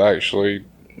hidden, it actually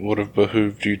would have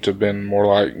behooved you to been more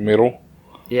like middle.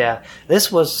 Yeah,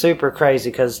 this was super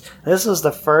crazy because this was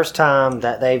the first time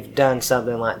that they've done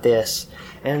something like this.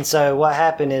 And so what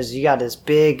happened is you got this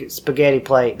big spaghetti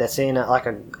plate that's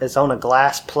it's on a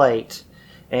glass plate,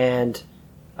 and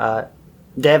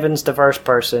Devin's the first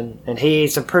person, and he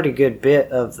eats a pretty good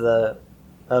bit of the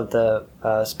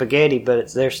spaghetti,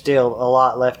 but there's still a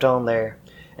lot left on there.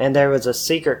 And there was a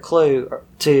secret clue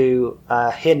to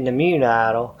a hidden immunity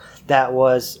idol that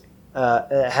was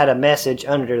had a message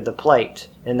under the plate,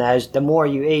 and the more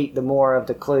you eat, the more of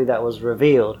the clue that was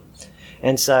revealed.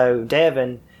 And so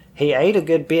Devin, he ate a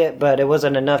good bit, but it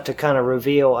wasn't enough to kind of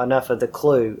reveal enough of the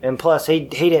clue. And plus, he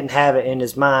didn't have it in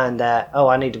his mind that, oh,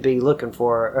 I need to be looking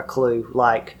for a clue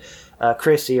like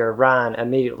Chrissy or Ryan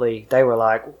immediately. They were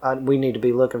like, we need to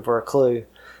be looking for a clue.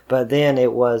 But then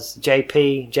it was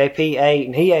JP. JP ate,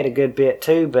 and he ate a good bit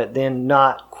too, but then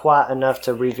not quite enough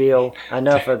to reveal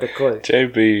enough of the clue.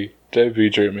 JP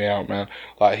tripped me out, man.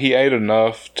 Like, he ate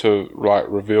enough to, like,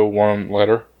 reveal one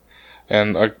letter.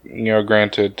 And,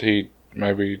 granted,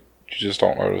 maybe you just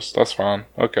don't notice. That's fine.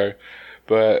 Okay.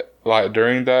 But, like,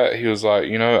 during that, he was like,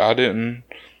 I didn't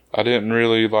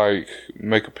really, like,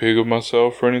 make a pig of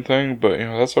myself or anything, but,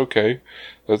 that's okay.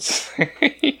 That's,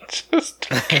 just,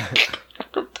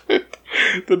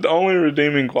 the only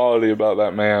redeeming quality about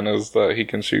that man is that he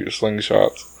can shoot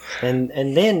slingshots. And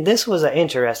then this was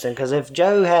interesting, because if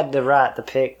Joe had the right to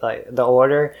pick, like, the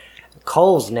order,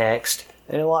 Cole's next.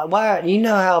 And why? You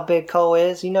know how big Cole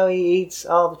is. He eats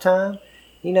all the time.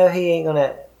 He ain't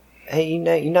gonna. You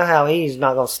know how he's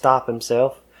not gonna stop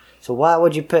himself. So why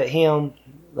would you put him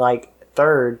like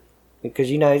third? Because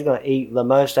he's gonna eat the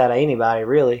most out of anybody,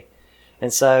 really.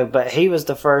 And so, but he was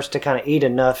the first to kind of eat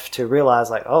enough to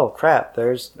realize, like, oh crap,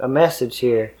 there's a message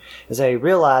here. And so he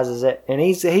realizes it, and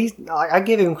he's I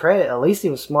give him credit. At least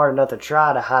he was smart enough to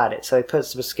try to hide it. So he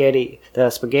puts the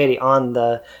spaghetti on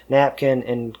the napkin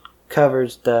and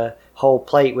covers the whole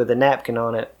plate with the napkin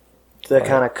on it to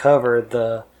kind of cover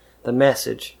the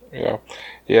message. Yeah.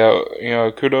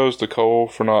 Kudos to Cole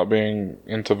for not being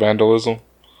into vandalism.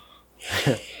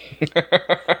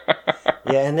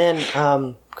 Yeah, and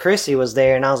then Chrissy was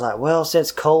there, and I was like, well,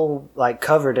 since Cole like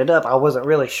covered it up, I wasn't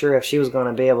really sure if she was going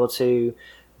to be able to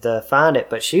find it,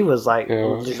 but she was like,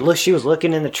 she was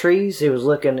looking in the trees, she was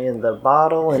looking in the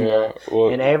bottle and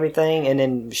and everything, and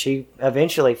then she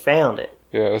eventually found it.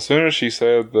 Yeah, as soon as she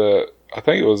said that, I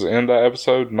think it was in that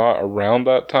episode, not around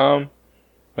that time.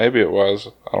 Maybe it was.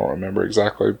 I don't remember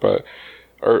exactly, but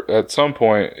at some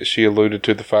point she alluded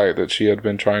to the fact that she had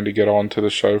been trying to get onto the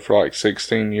show for like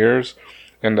 16 years.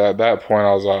 And at that point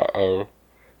I was like, oh,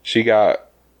 she's a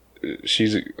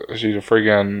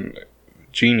friggin'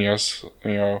 genius,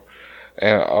 and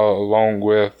along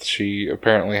with, she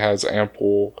apparently has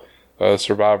ample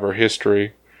Survivor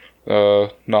history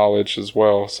knowledge as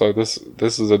well. So this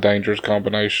is a dangerous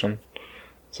combination.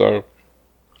 So,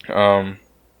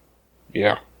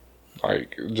 yeah,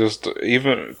 like, just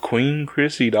even Queen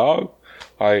Chrissy, dog,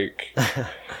 like.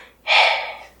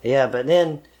 Yeah, but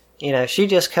then, she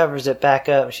just covers it back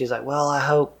up, and she's like, well, I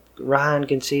hope Ryan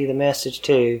can see the message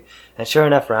too. And sure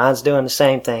enough, Ryan's doing the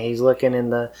same thing. He's looking in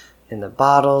the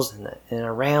bottles and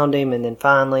around him, and then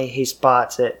finally he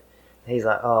spots it. He's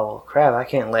like, oh well, crap, I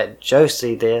can't let Joe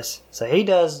see this. So he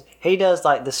does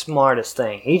like the smartest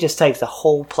thing. He just takes the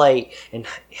whole plate and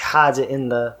hides it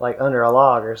in under a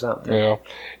log or something.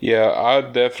 Yeah, I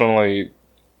definitely,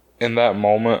 in that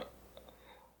moment,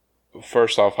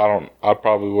 first off, I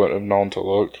probably wouldn't have known to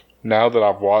look. Now that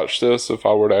I've watched this, if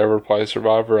I were to ever play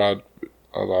Survivor, I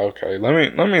was like, okay, let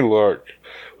me look.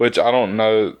 Which I don't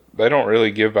know, they don't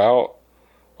really give out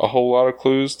a whole lot of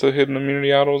clues to hidden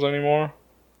immunity idols anymore.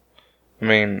 I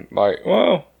mean,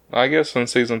 I guess in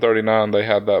season 39 they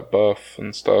had that buff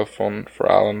and stuff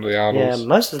for Island of the Idols. Yeah,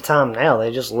 most of the time now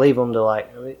they just leave them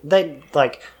to they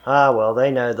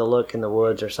know the look in the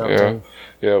woods or something.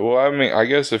 Yeah. Well, I mean, I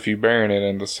guess if you're burying it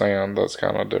in the sand, that's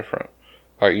kind of different.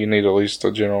 Like, you need at least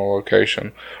a general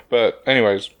location. But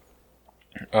anyways,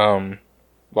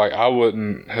 I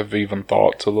wouldn't have even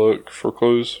thought to look for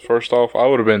clues. First off, I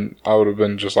would have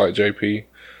been just like JP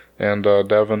and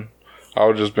Devin. I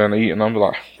would have just been eating. I'm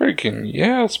like, freaking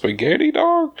yeah, spaghetti,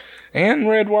 dog, and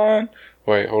red wine.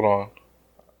 Wait, hold on.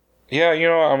 Yeah, you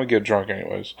know what? I'm gonna get drunk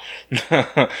anyways.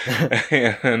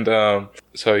 And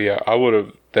so yeah, I would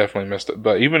have definitely missed it.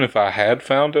 But even if I had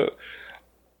found it,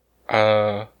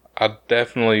 I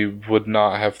definitely would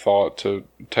not have thought to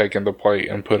take in the plate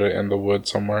and put it in the wood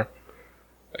somewhere.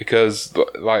 Because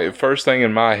like first thing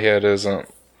in my head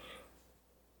isn't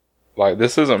like,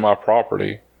 this isn't my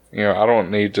property. You know, I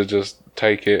don't need to just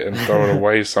take it and throw it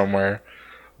away somewhere.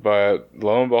 But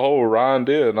lo and behold, Ryan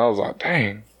did, and I was like,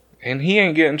 dang. And he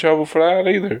ain't getting in trouble for that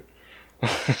either.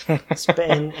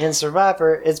 In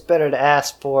Survivor, it's better to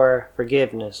ask for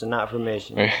forgiveness and not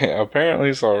permission. Yeah,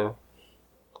 apparently so.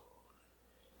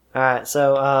 Alright,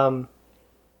 so,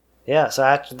 so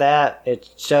after that, it's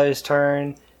Joe's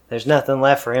turn. There's nothing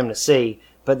left for him to see.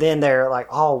 But then they're, like,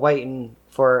 all waiting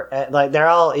for, like, they're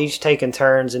all each taking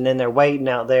turns, and then they're waiting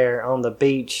out there on the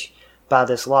beach by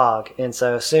this log. And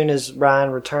so as soon as Ryan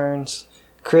returns,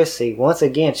 Chrissy, once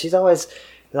again, she's always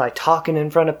like talking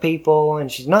in front of people,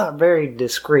 and she's not very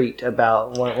discreet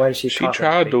about when she's talking. She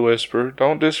tried to whisper.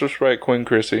 Don't disrespect Queen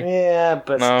Chrissy. Yeah,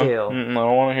 but still. I don't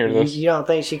want to hear this. You don't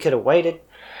think she could have waited?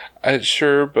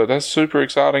 Sure, but that's super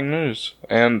exciting news.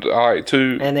 And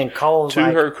and then Cole's to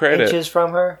her credit, inches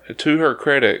from her. To her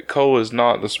credit, Cole is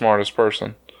not the smartest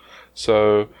person.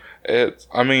 So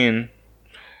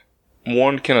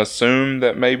one can assume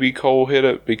that maybe Cole hit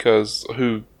it, because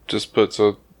who just puts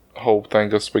a whole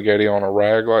thing of spaghetti on a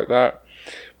rag like that?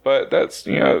 But that's,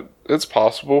 it's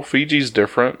possible. Fiji's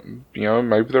different.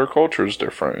 Maybe their culture is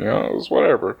different. It's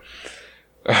whatever.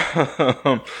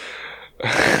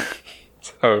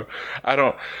 So,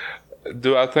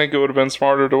 do I think it would have been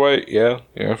smarter to wait? Yeah,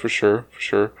 for sure.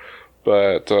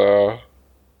 But,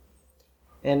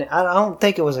 and I don't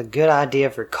think it was a good idea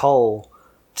for Cole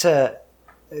to,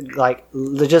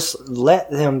 just let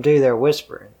them do their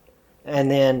whispering. And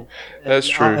then that's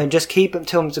true. And just keep it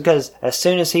to him, because as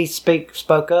soon as he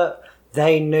spoke up,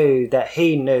 they knew that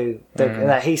he knew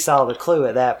that he saw the clue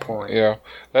at that point. Yeah,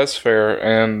 that's fair.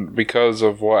 And because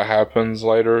of what happens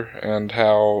later and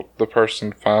how the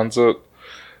person finds it,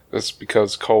 it's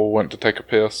because Cole went to take a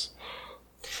piss.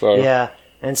 So yeah,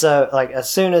 and so as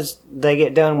soon as they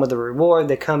get done with the reward,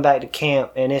 they come back to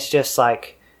camp, and it's just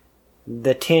like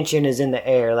the tension is in the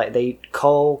air. Like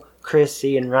Cole,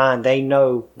 Chrissy, and Ryan, they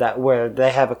know that where they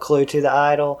have a clue to the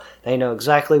idol. They know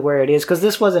exactly where it is, because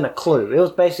this wasn't a clue. It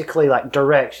was basically like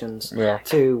directions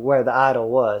to where the idol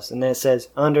was. And then it says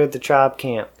under the tribe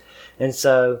camp. And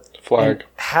so flag.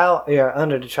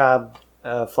 Under the tribe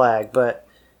flag. But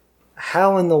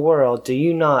how in the world do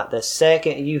you not, the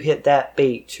second you hit that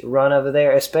beach, run over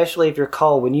there, especially if you're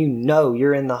cold, when you know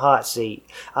you're in the hot seat?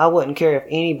 I wouldn't care if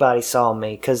anybody saw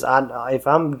me, because if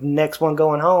I'm the next one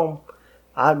going home,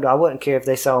 I wouldn't care if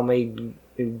they saw me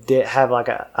have like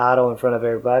an idol in front of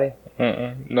everybody.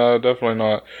 No, definitely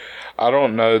not. I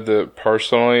don't know that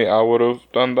personally I would have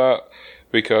done that,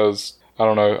 because I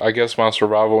don't know. I guess my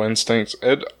survival instincts.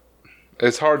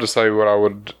 It's hard to say what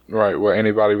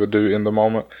anybody would do in the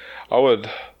moment. I would,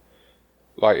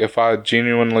 if I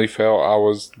genuinely felt I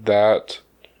was that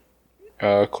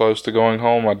close to going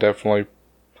home, I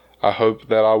hope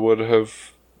that I would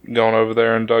have gone over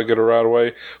there and dug it right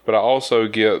away. But I also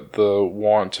get the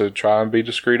want to try and be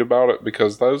discreet about it,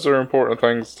 because those are important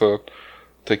things to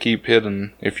keep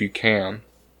hidden if you can.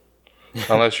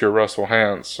 Unless you're Russell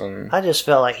Hantz. And I just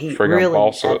felt like he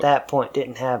really at that point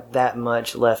didn't have that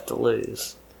much left to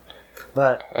lose.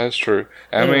 But that's true.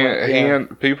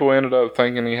 People ended up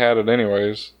thinking he had it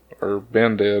anyways, or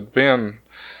Ben did. Ben,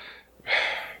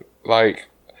 the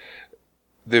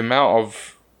amount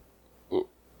of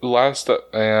last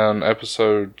in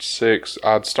episode 6,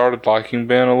 I'd started liking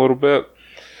Ben a little bit,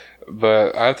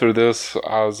 but after this,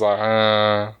 I was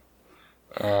like,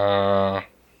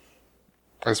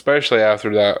 especially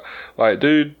after that,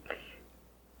 dude,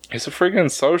 it's a freaking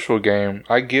social game.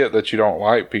 I get that you don't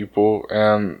like people,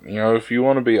 and if you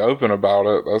want to be open about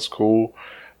it, that's cool,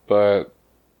 but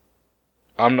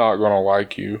I'm not gonna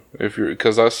like you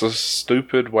because that's a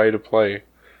stupid way to play.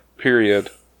 Period.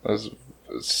 That's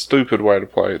a stupid way to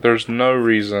play. There's no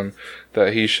reason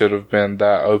that he should have been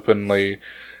that openly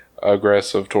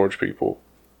aggressive towards people,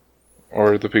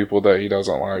 or the people that he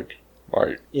doesn't like.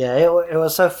 Yeah, it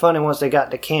was so funny once they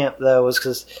got to camp, though, was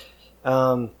because,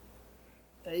 and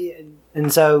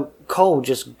so Cole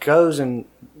just goes and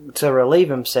to relieve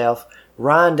himself.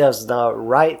 Ryan does the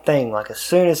right thing. As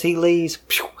soon as he leaves,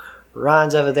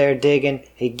 Ryan's over there digging.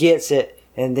 He gets it,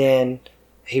 and then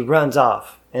he runs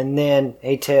off. And then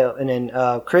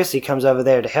Chrissy comes over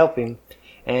there to help him.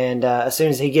 And as soon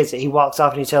as he gets it, he walks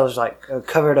off and he tells her,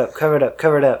 cover it up, cover it up,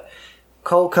 cover it up.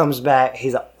 Cole comes back.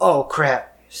 He's like, oh, crap.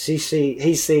 he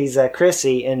sees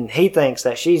Chrissy, and he thinks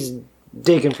that she's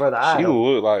digging for the idol. She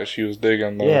looked like she was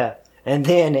digging though. Yeah. And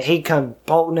then he comes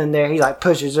bolting in there. He like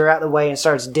pushes her out the way and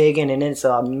starts digging, and it's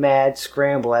a mad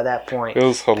scramble at that point. It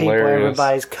was hilarious.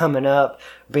 Everybody's coming up.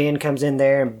 Ben comes in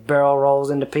there and barrel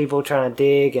rolls into people trying to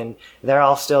dig, and they're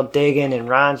all still digging, and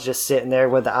Ryan's just sitting there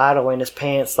with the idol in his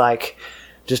pants, like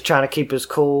just trying to keep his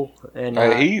cool. And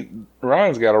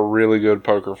Ryan's got a really good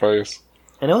poker face.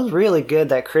 And it was really good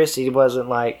that Chrissy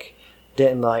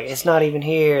didn't it's not even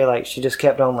here. Like she just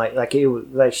kept on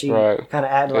she kind of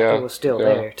acted like it was still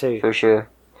there too. For sure.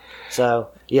 So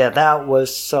yeah, that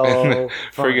was so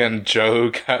friggin' Joe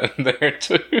got in there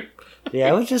too. Yeah,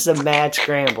 it was just a mad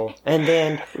scramble. And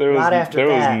then there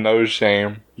was no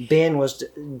shame. Ben was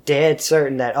dead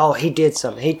certain that he did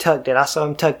something. He tucked it. I saw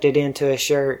him tucked it into his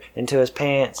shirt, into his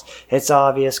pants. It's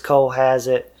obvious Cole has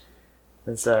it,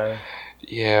 and so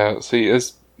yeah. See,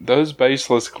 it's those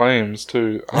baseless claims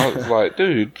too. I was like,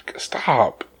 dude,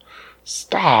 stop.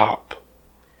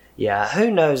 Yeah,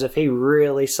 who knows if he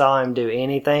really saw him do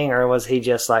anything, or was he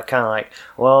just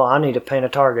well, I need to paint a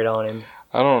target on him.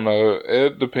 I don't know.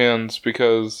 It depends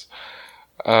because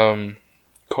Cole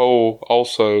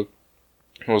also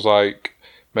was like,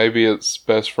 maybe it's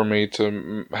best for me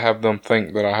to have them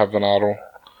think that I have an idol,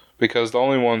 because the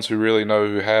only ones who really know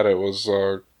who had it was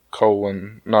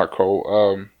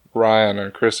Ryan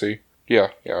and Chrissy.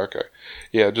 Okay.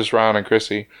 Yeah, just Ryan and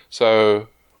Chrissy. So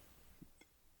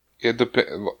it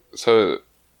depends. So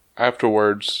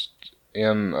afterwards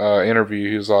in interview,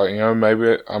 he was like,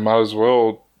 maybe I might as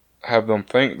well have them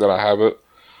think that I have it.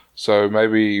 So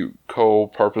maybe Cole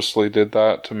purposely did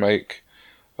that to make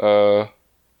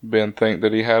Ben think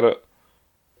that he had it.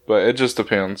 But it just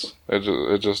depends.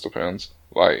 It just depends.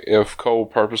 Like, if Cole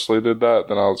purposely did that,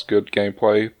 then that was good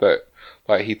gameplay. That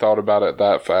he thought about it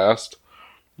that fast.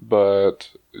 But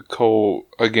Cole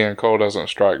doesn't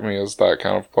strike me as that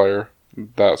kind of player.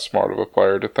 That smart of a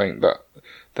player to think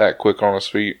that quick on his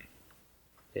feet.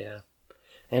 Yeah.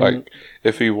 And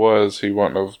if he was, he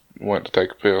wouldn't have went to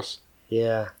take a piss.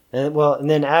 Yeah. And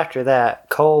then after that,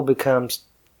 Cole becomes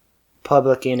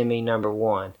public enemy number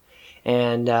one.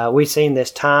 And we've seen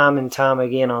this time and time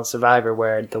again on Survivor,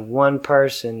 where the one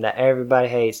person that everybody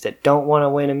hates that don't want to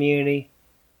win immunity,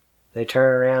 they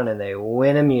turn around and they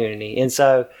win immunity. And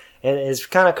so it's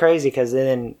kind of crazy because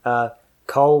then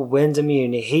Cole wins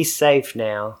immunity. He's safe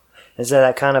now. And so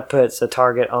that kind of puts a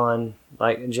target on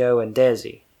Joe and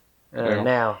Desi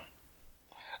now.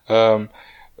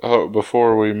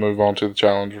 Before we move on to the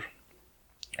challenge,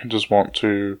 I just want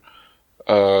to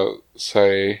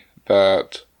say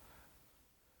that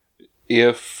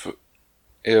if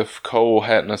Cole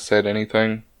hadn't have said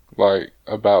anything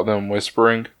about them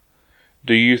whispering,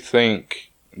 do you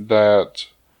think that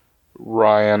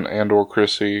Ryan and or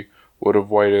Chrissy would have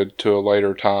waited to a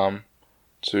later time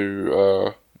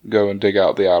to go and dig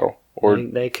out the idol? Or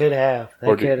they could have.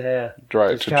 They could have.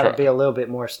 Right. Just try to be a little bit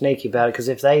more sneaky about it, because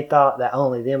if they thought that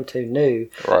only them two knew,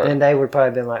 then they would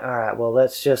probably been like, all right, well,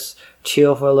 let's just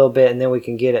chill for a little bit and then we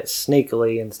can get it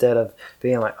sneakily, instead of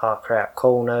being like, oh crap,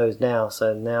 Cole knows now.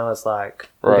 So now it's like,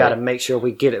 we got to make sure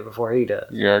we get it before he does.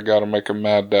 Yeah, I got to make a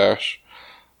mad dash.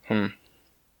 I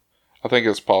think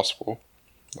it's possible.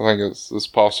 I think it's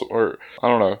possible. Or I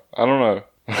don't know.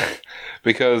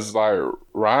 Because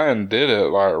Ryan did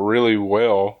it really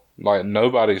well.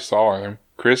 Nobody saw him.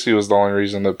 Chrissy was the only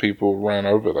reason that people ran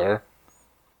over there.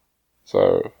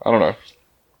 So I don't know.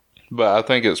 But I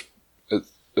think it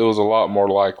was a lot more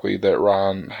likely that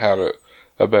Ryan had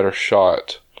a better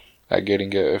shot at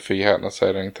getting it if he hadn't have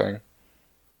said anything.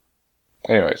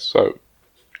 Anyway, so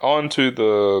on to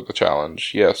the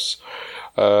challenge. Yes.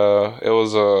 It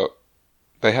was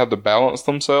they had to balance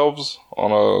themselves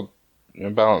on a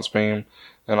balance beam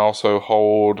and also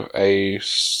hold I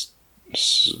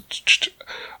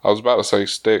was about to say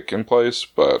stick in place,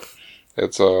 but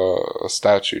it's a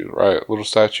statue, right? A little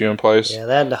statue in place. Yeah,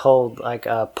 they had to hold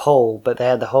a pole, but they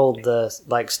had to hold the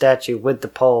statue with the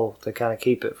pole to kind of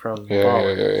keep it from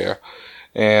falling. Yeah.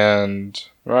 And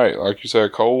right, like you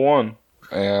said, Cole won,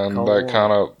 and that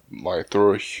kind of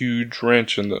threw a huge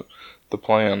wrench in the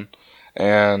plan.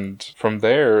 And from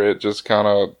there, it just kind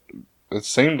of it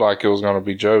seemed like it was going to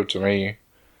be Joe to me.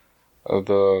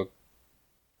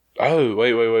 Oh,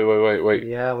 wait.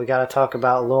 Yeah, we got to talk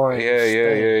about Lauren.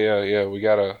 Yeah. We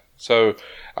got to. So,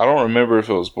 I don't remember if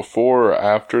it was before or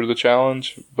after the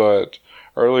challenge, but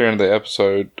earlier in the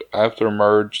episode, after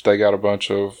Merge, they got a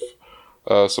bunch of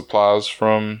supplies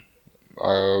from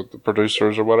the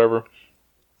producers or whatever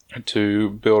to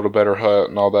build a better hut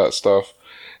and all that stuff.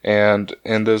 And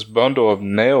in this bundle of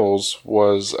nails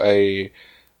was a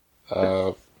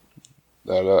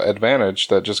advantage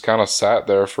that just kind of sat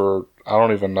there for I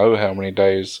don't even know how many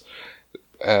days,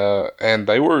 and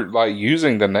they were like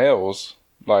using the nails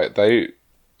like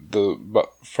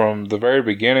from the very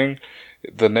beginning,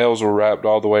 the nails were wrapped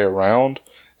all the way around,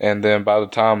 and then by the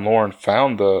time Lauren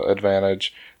found the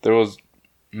advantage, there was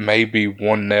maybe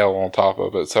one nail on top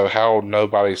of it. So how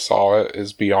nobody saw it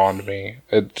is beyond me.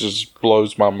 It just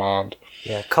blows my mind.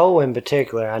 Yeah, Cole in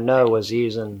particular, I know was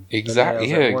using exactly.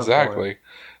 Yeah, exactly.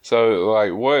 So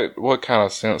like, what kind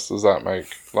of sense does that make?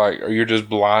 Like, are you just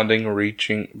blindly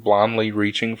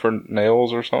reaching for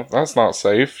nails or something? That's not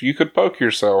safe. You could poke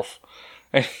yourself.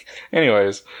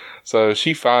 Anyways, so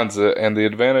she finds it, and the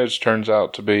advantage turns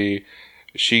out to be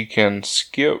she can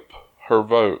skip her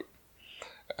vote.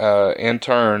 In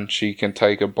turn, she can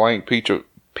take a blank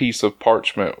piece of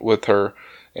parchment with her,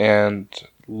 and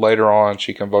later on,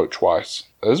 she can vote twice.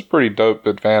 It's a pretty dope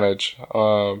advantage.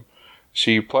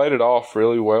 She played it off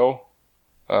really well.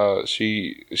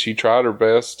 She tried her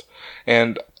best,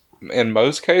 and in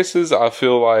most cases, I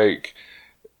feel like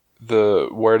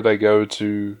where they go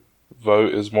to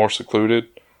vote is more secluded.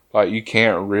 Like, you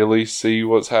can't really see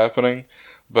what's happening.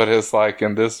 But it's like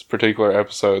in this particular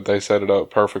episode, they set it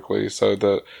up perfectly so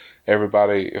that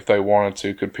everybody, if they wanted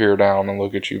to, could peer down and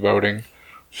look at you voting.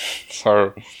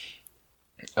 So,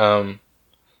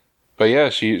 but yeah,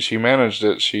 she managed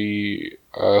it. She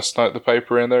snuck the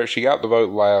paper in there. She got the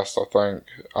vote last, I think.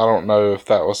 I don't know if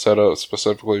that was set up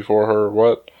specifically for her or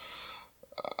what.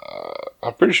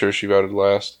 I'm pretty sure she voted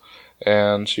last.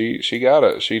 And she got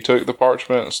it. She took the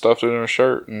parchment and stuffed it in her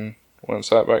shirt and went and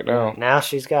sat back down. Now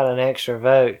she's got an extra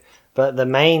vote. But the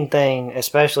main thing,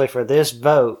 especially for this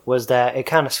vote, was that it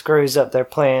kind of screws up their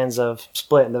plans of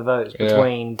splitting the votes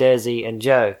between Desi and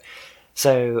Joe.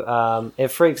 So it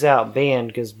freaks out Ben,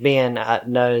 because Ben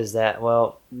knows that,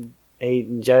 well,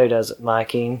 Joe doesn't like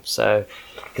him. So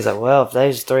he's like, well, if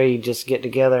those three just get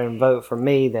together and vote for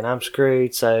me, then I'm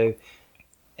screwed. So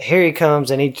here he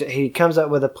comes, and he comes up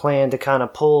with a plan to kind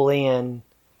of pull in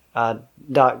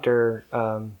Dr.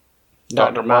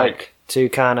 Mike to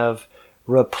kind of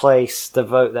replace the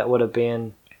vote that would have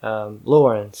been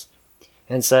Lauren's.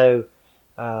 And so,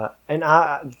 and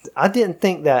I didn't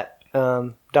think that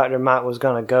Dr. Mike was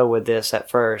going to go with this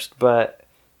at first, but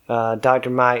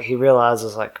Dr. Mike, he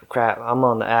realizes, like, crap, I'm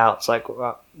on the outs. Like,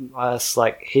 us,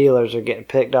 like, healers are getting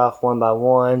picked off one by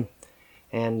one.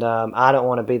 And I don't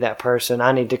want to be that person.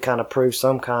 I need to kind of prove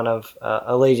some kind of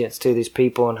allegiance to these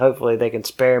people, and hopefully they can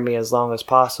spare me as long as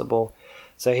possible.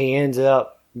 So he ends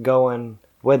up going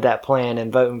with that plan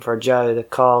and voting for Joe to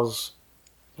cause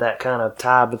that kind of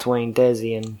tie between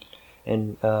Desi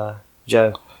and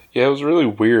Joe. Yeah, it was really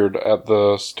weird at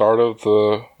the start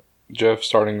of Jeff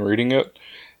starting reading it.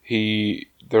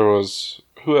 There was,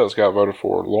 who else got voted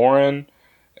for? Lauren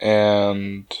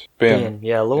and Ben.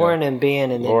 Yeah, Lauren and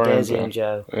Ben, and then Desi and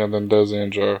Joe. And then Desi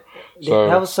and Joe. So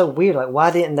that was so weird. Like,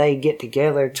 why didn't they get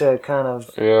together to kind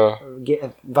of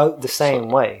vote the same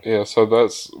way? Yeah, so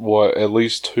that's at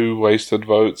least 2 wasted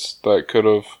votes that could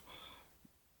have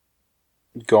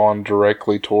gone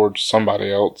directly towards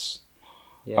somebody else.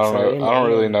 Yeah, I don't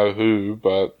really know who,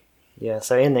 but yeah.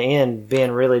 So in the end,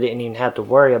 Ben really didn't even have to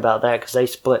worry about that because they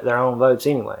split their own votes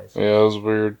anyways. Yeah, it was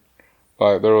weird.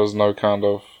 Like, there was no kind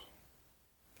of...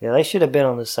 Yeah, they should have been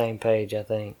on the same page, I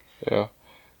think. Yeah.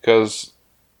 Because,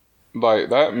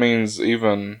 like, that means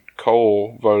even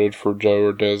Cole voted for Joe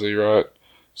or Desi, right?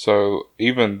 So,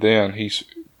 even then,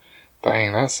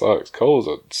 dang, that sucks. Cole's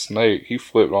a snake. He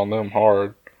flipped on them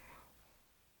hard.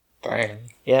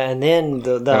 Dang. Yeah, and then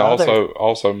the and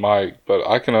also Mike, but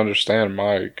I can understand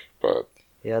Mike, but...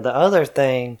 Yeah, the other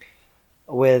thing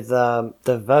with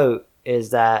the vote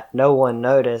is that no one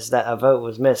noticed that a vote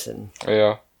was missing.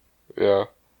 Yeah. It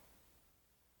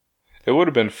would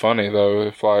have been funny though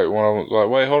if, like, when I was like,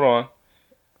 wait, hold on,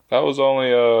 that was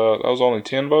only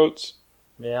 10 votes.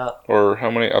 Yeah. Or how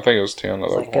many? I think it was 10.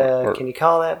 Like, can you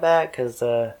call that back? Cause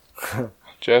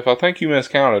Jeff, I think you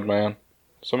miscounted, man.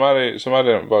 Somebody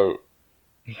didn't vote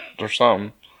or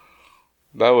something.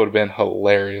 That would have been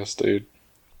hilarious, dude.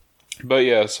 But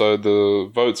yeah, so the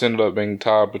votes ended up being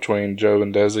tied between Joe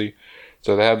and Desi.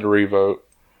 So they had to re-vote,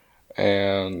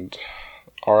 and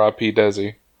R.I.P.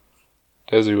 Desi.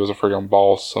 Desi was a friggin'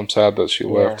 boss. I'm sad that she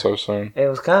left so soon. It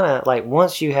was kind of like,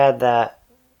 once you had that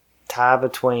tie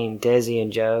between Desi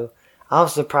and Joe, I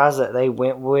was surprised that they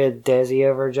went with Desi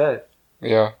over Joe.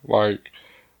 Yeah, like,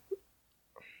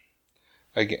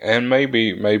 and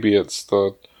maybe it's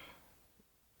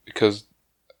because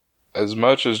as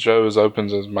much as Joe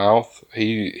opens his mouth,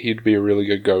 he'd be a really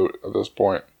good GOAT at this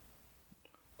point.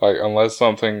 Like, unless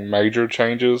something major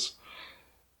changes,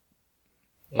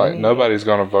 Like, nobody's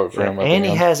going to vote for him at the end. And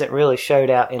he hasn't really showed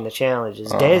out in the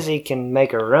challenges. Desi can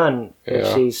make a run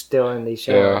if she's still in these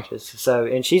challenges. So,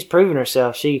 and she's proven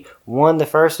herself. She won the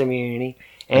first immunity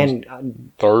and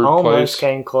third almost place.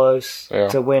 Came close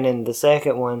to winning the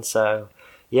second one. So,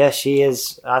 yeah, she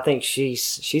is. I think she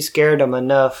scared them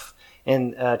enough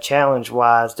in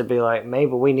challenge-wise to be like,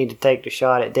 maybe we need to take the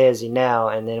shot at Desi now,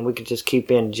 and then we could just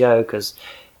keep in Joe, because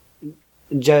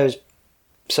Joe's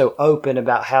so open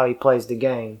about how he plays the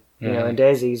game, you know, and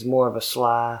Desi's more of a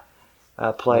sly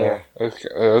player. Yeah,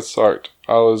 it sucked.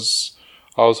 I was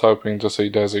hoping to see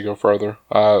Desi go further.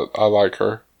 I like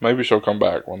her. Maybe she'll come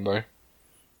back one day.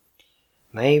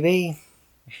 Maybe.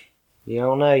 You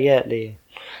don't know yet, do you?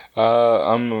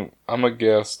 I'm a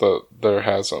guess that there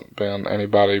hasn't been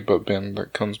anybody but Ben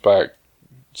that comes back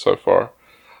so far.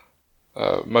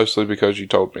 Mostly because you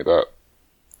told me that.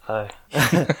 Oh.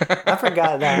 I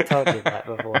forgot that I told you that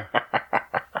before.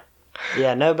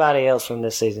 Yeah, nobody else from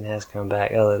this season has come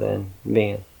back other than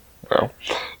Ben. Well,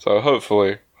 so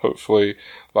hopefully,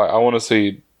 like, I want to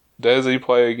see Desi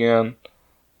play again,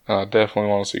 and I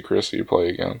definitely want to see Chrissy play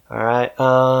again. All right.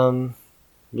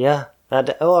 Yeah.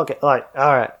 Okay. Like,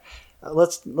 all right.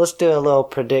 Let's do a little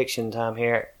prediction time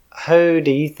here. Who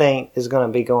do you think is going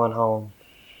to be going home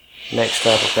next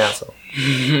Tribal Council?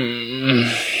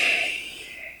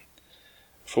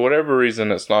 For whatever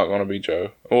reason, it's not going to be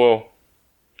Joe. Well,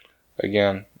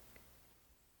 again,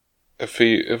 if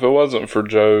it wasn't for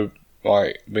Joe,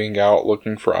 like, being out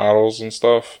looking for idols and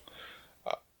stuff,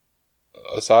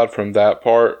 aside from that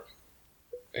part,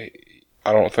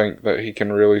 I don't think that he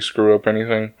can really screw up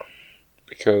anything,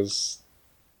 because,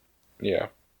 yeah,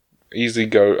 easy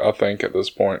goat, I think, at this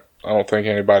point. I don't think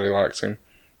anybody likes him.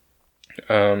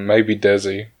 Maybe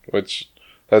Desi, which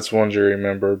that's one jury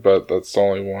member, but that's the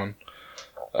only one.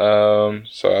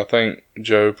 So I think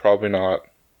Joe probably not.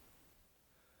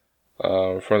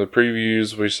 From the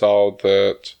previews, we saw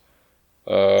that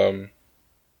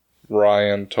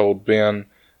Ryan told Ben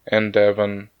and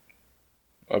Devin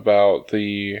about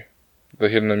the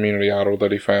hidden immunity idol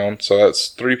that he found. So that's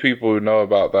 3 people who know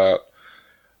about that.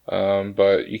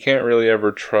 But you can't really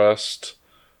ever trust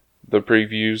the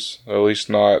previews, at least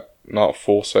not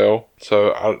full sale.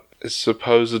 So it's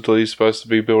supposedly supposed to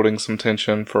be building some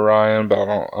tension for Ryan, but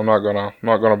I'm not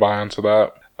gonna buy into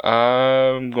that.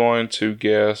 I'm going to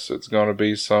guess it's going to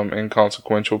be some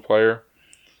inconsequential player.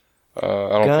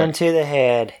 Gun to the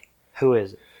head. Who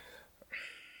is it?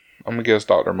 I'm gonna guess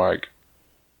Dr. Mike.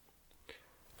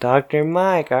 Dr.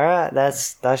 Mike. All right,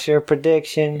 that's your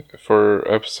prediction for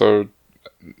episode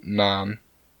 9.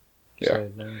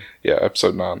 Yeah,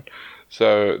 episode 9.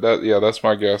 So that's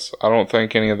my guess. I don't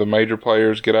think any of the major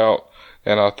players get out,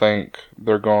 and I think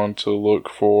they're going to look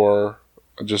for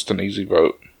just an easy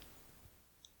vote.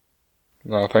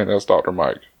 And I think that's Dr.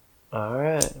 Mike. All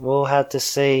right, we'll have to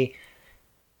see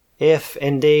if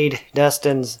indeed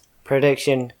Dustin's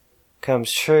prediction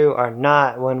comes true or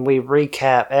not when we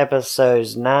recap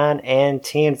episodes 9 and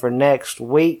 10 for next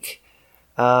week.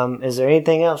 Is there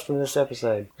anything else from this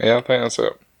episode? Yeah, I think that's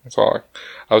it. That's all.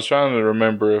 I was trying to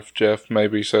remember if Jeff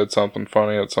maybe said something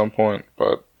funny at some point,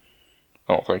 but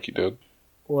I don't think he did.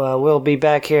 Well, we'll be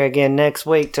back here again next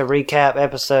week to recap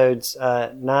episodes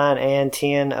 9 and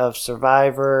 10 of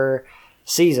Survivor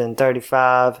Season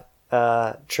 35,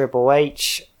 Triple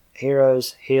H,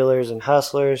 Heroes, Healers, and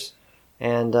Hustlers.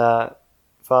 And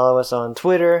follow us on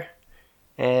Twitter.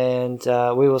 And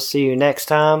we will see you next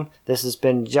time. This has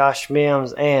been Josh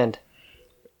Mims, and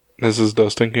this is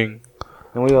Dustin King.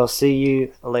 And we will see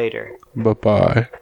you later. Bye-bye.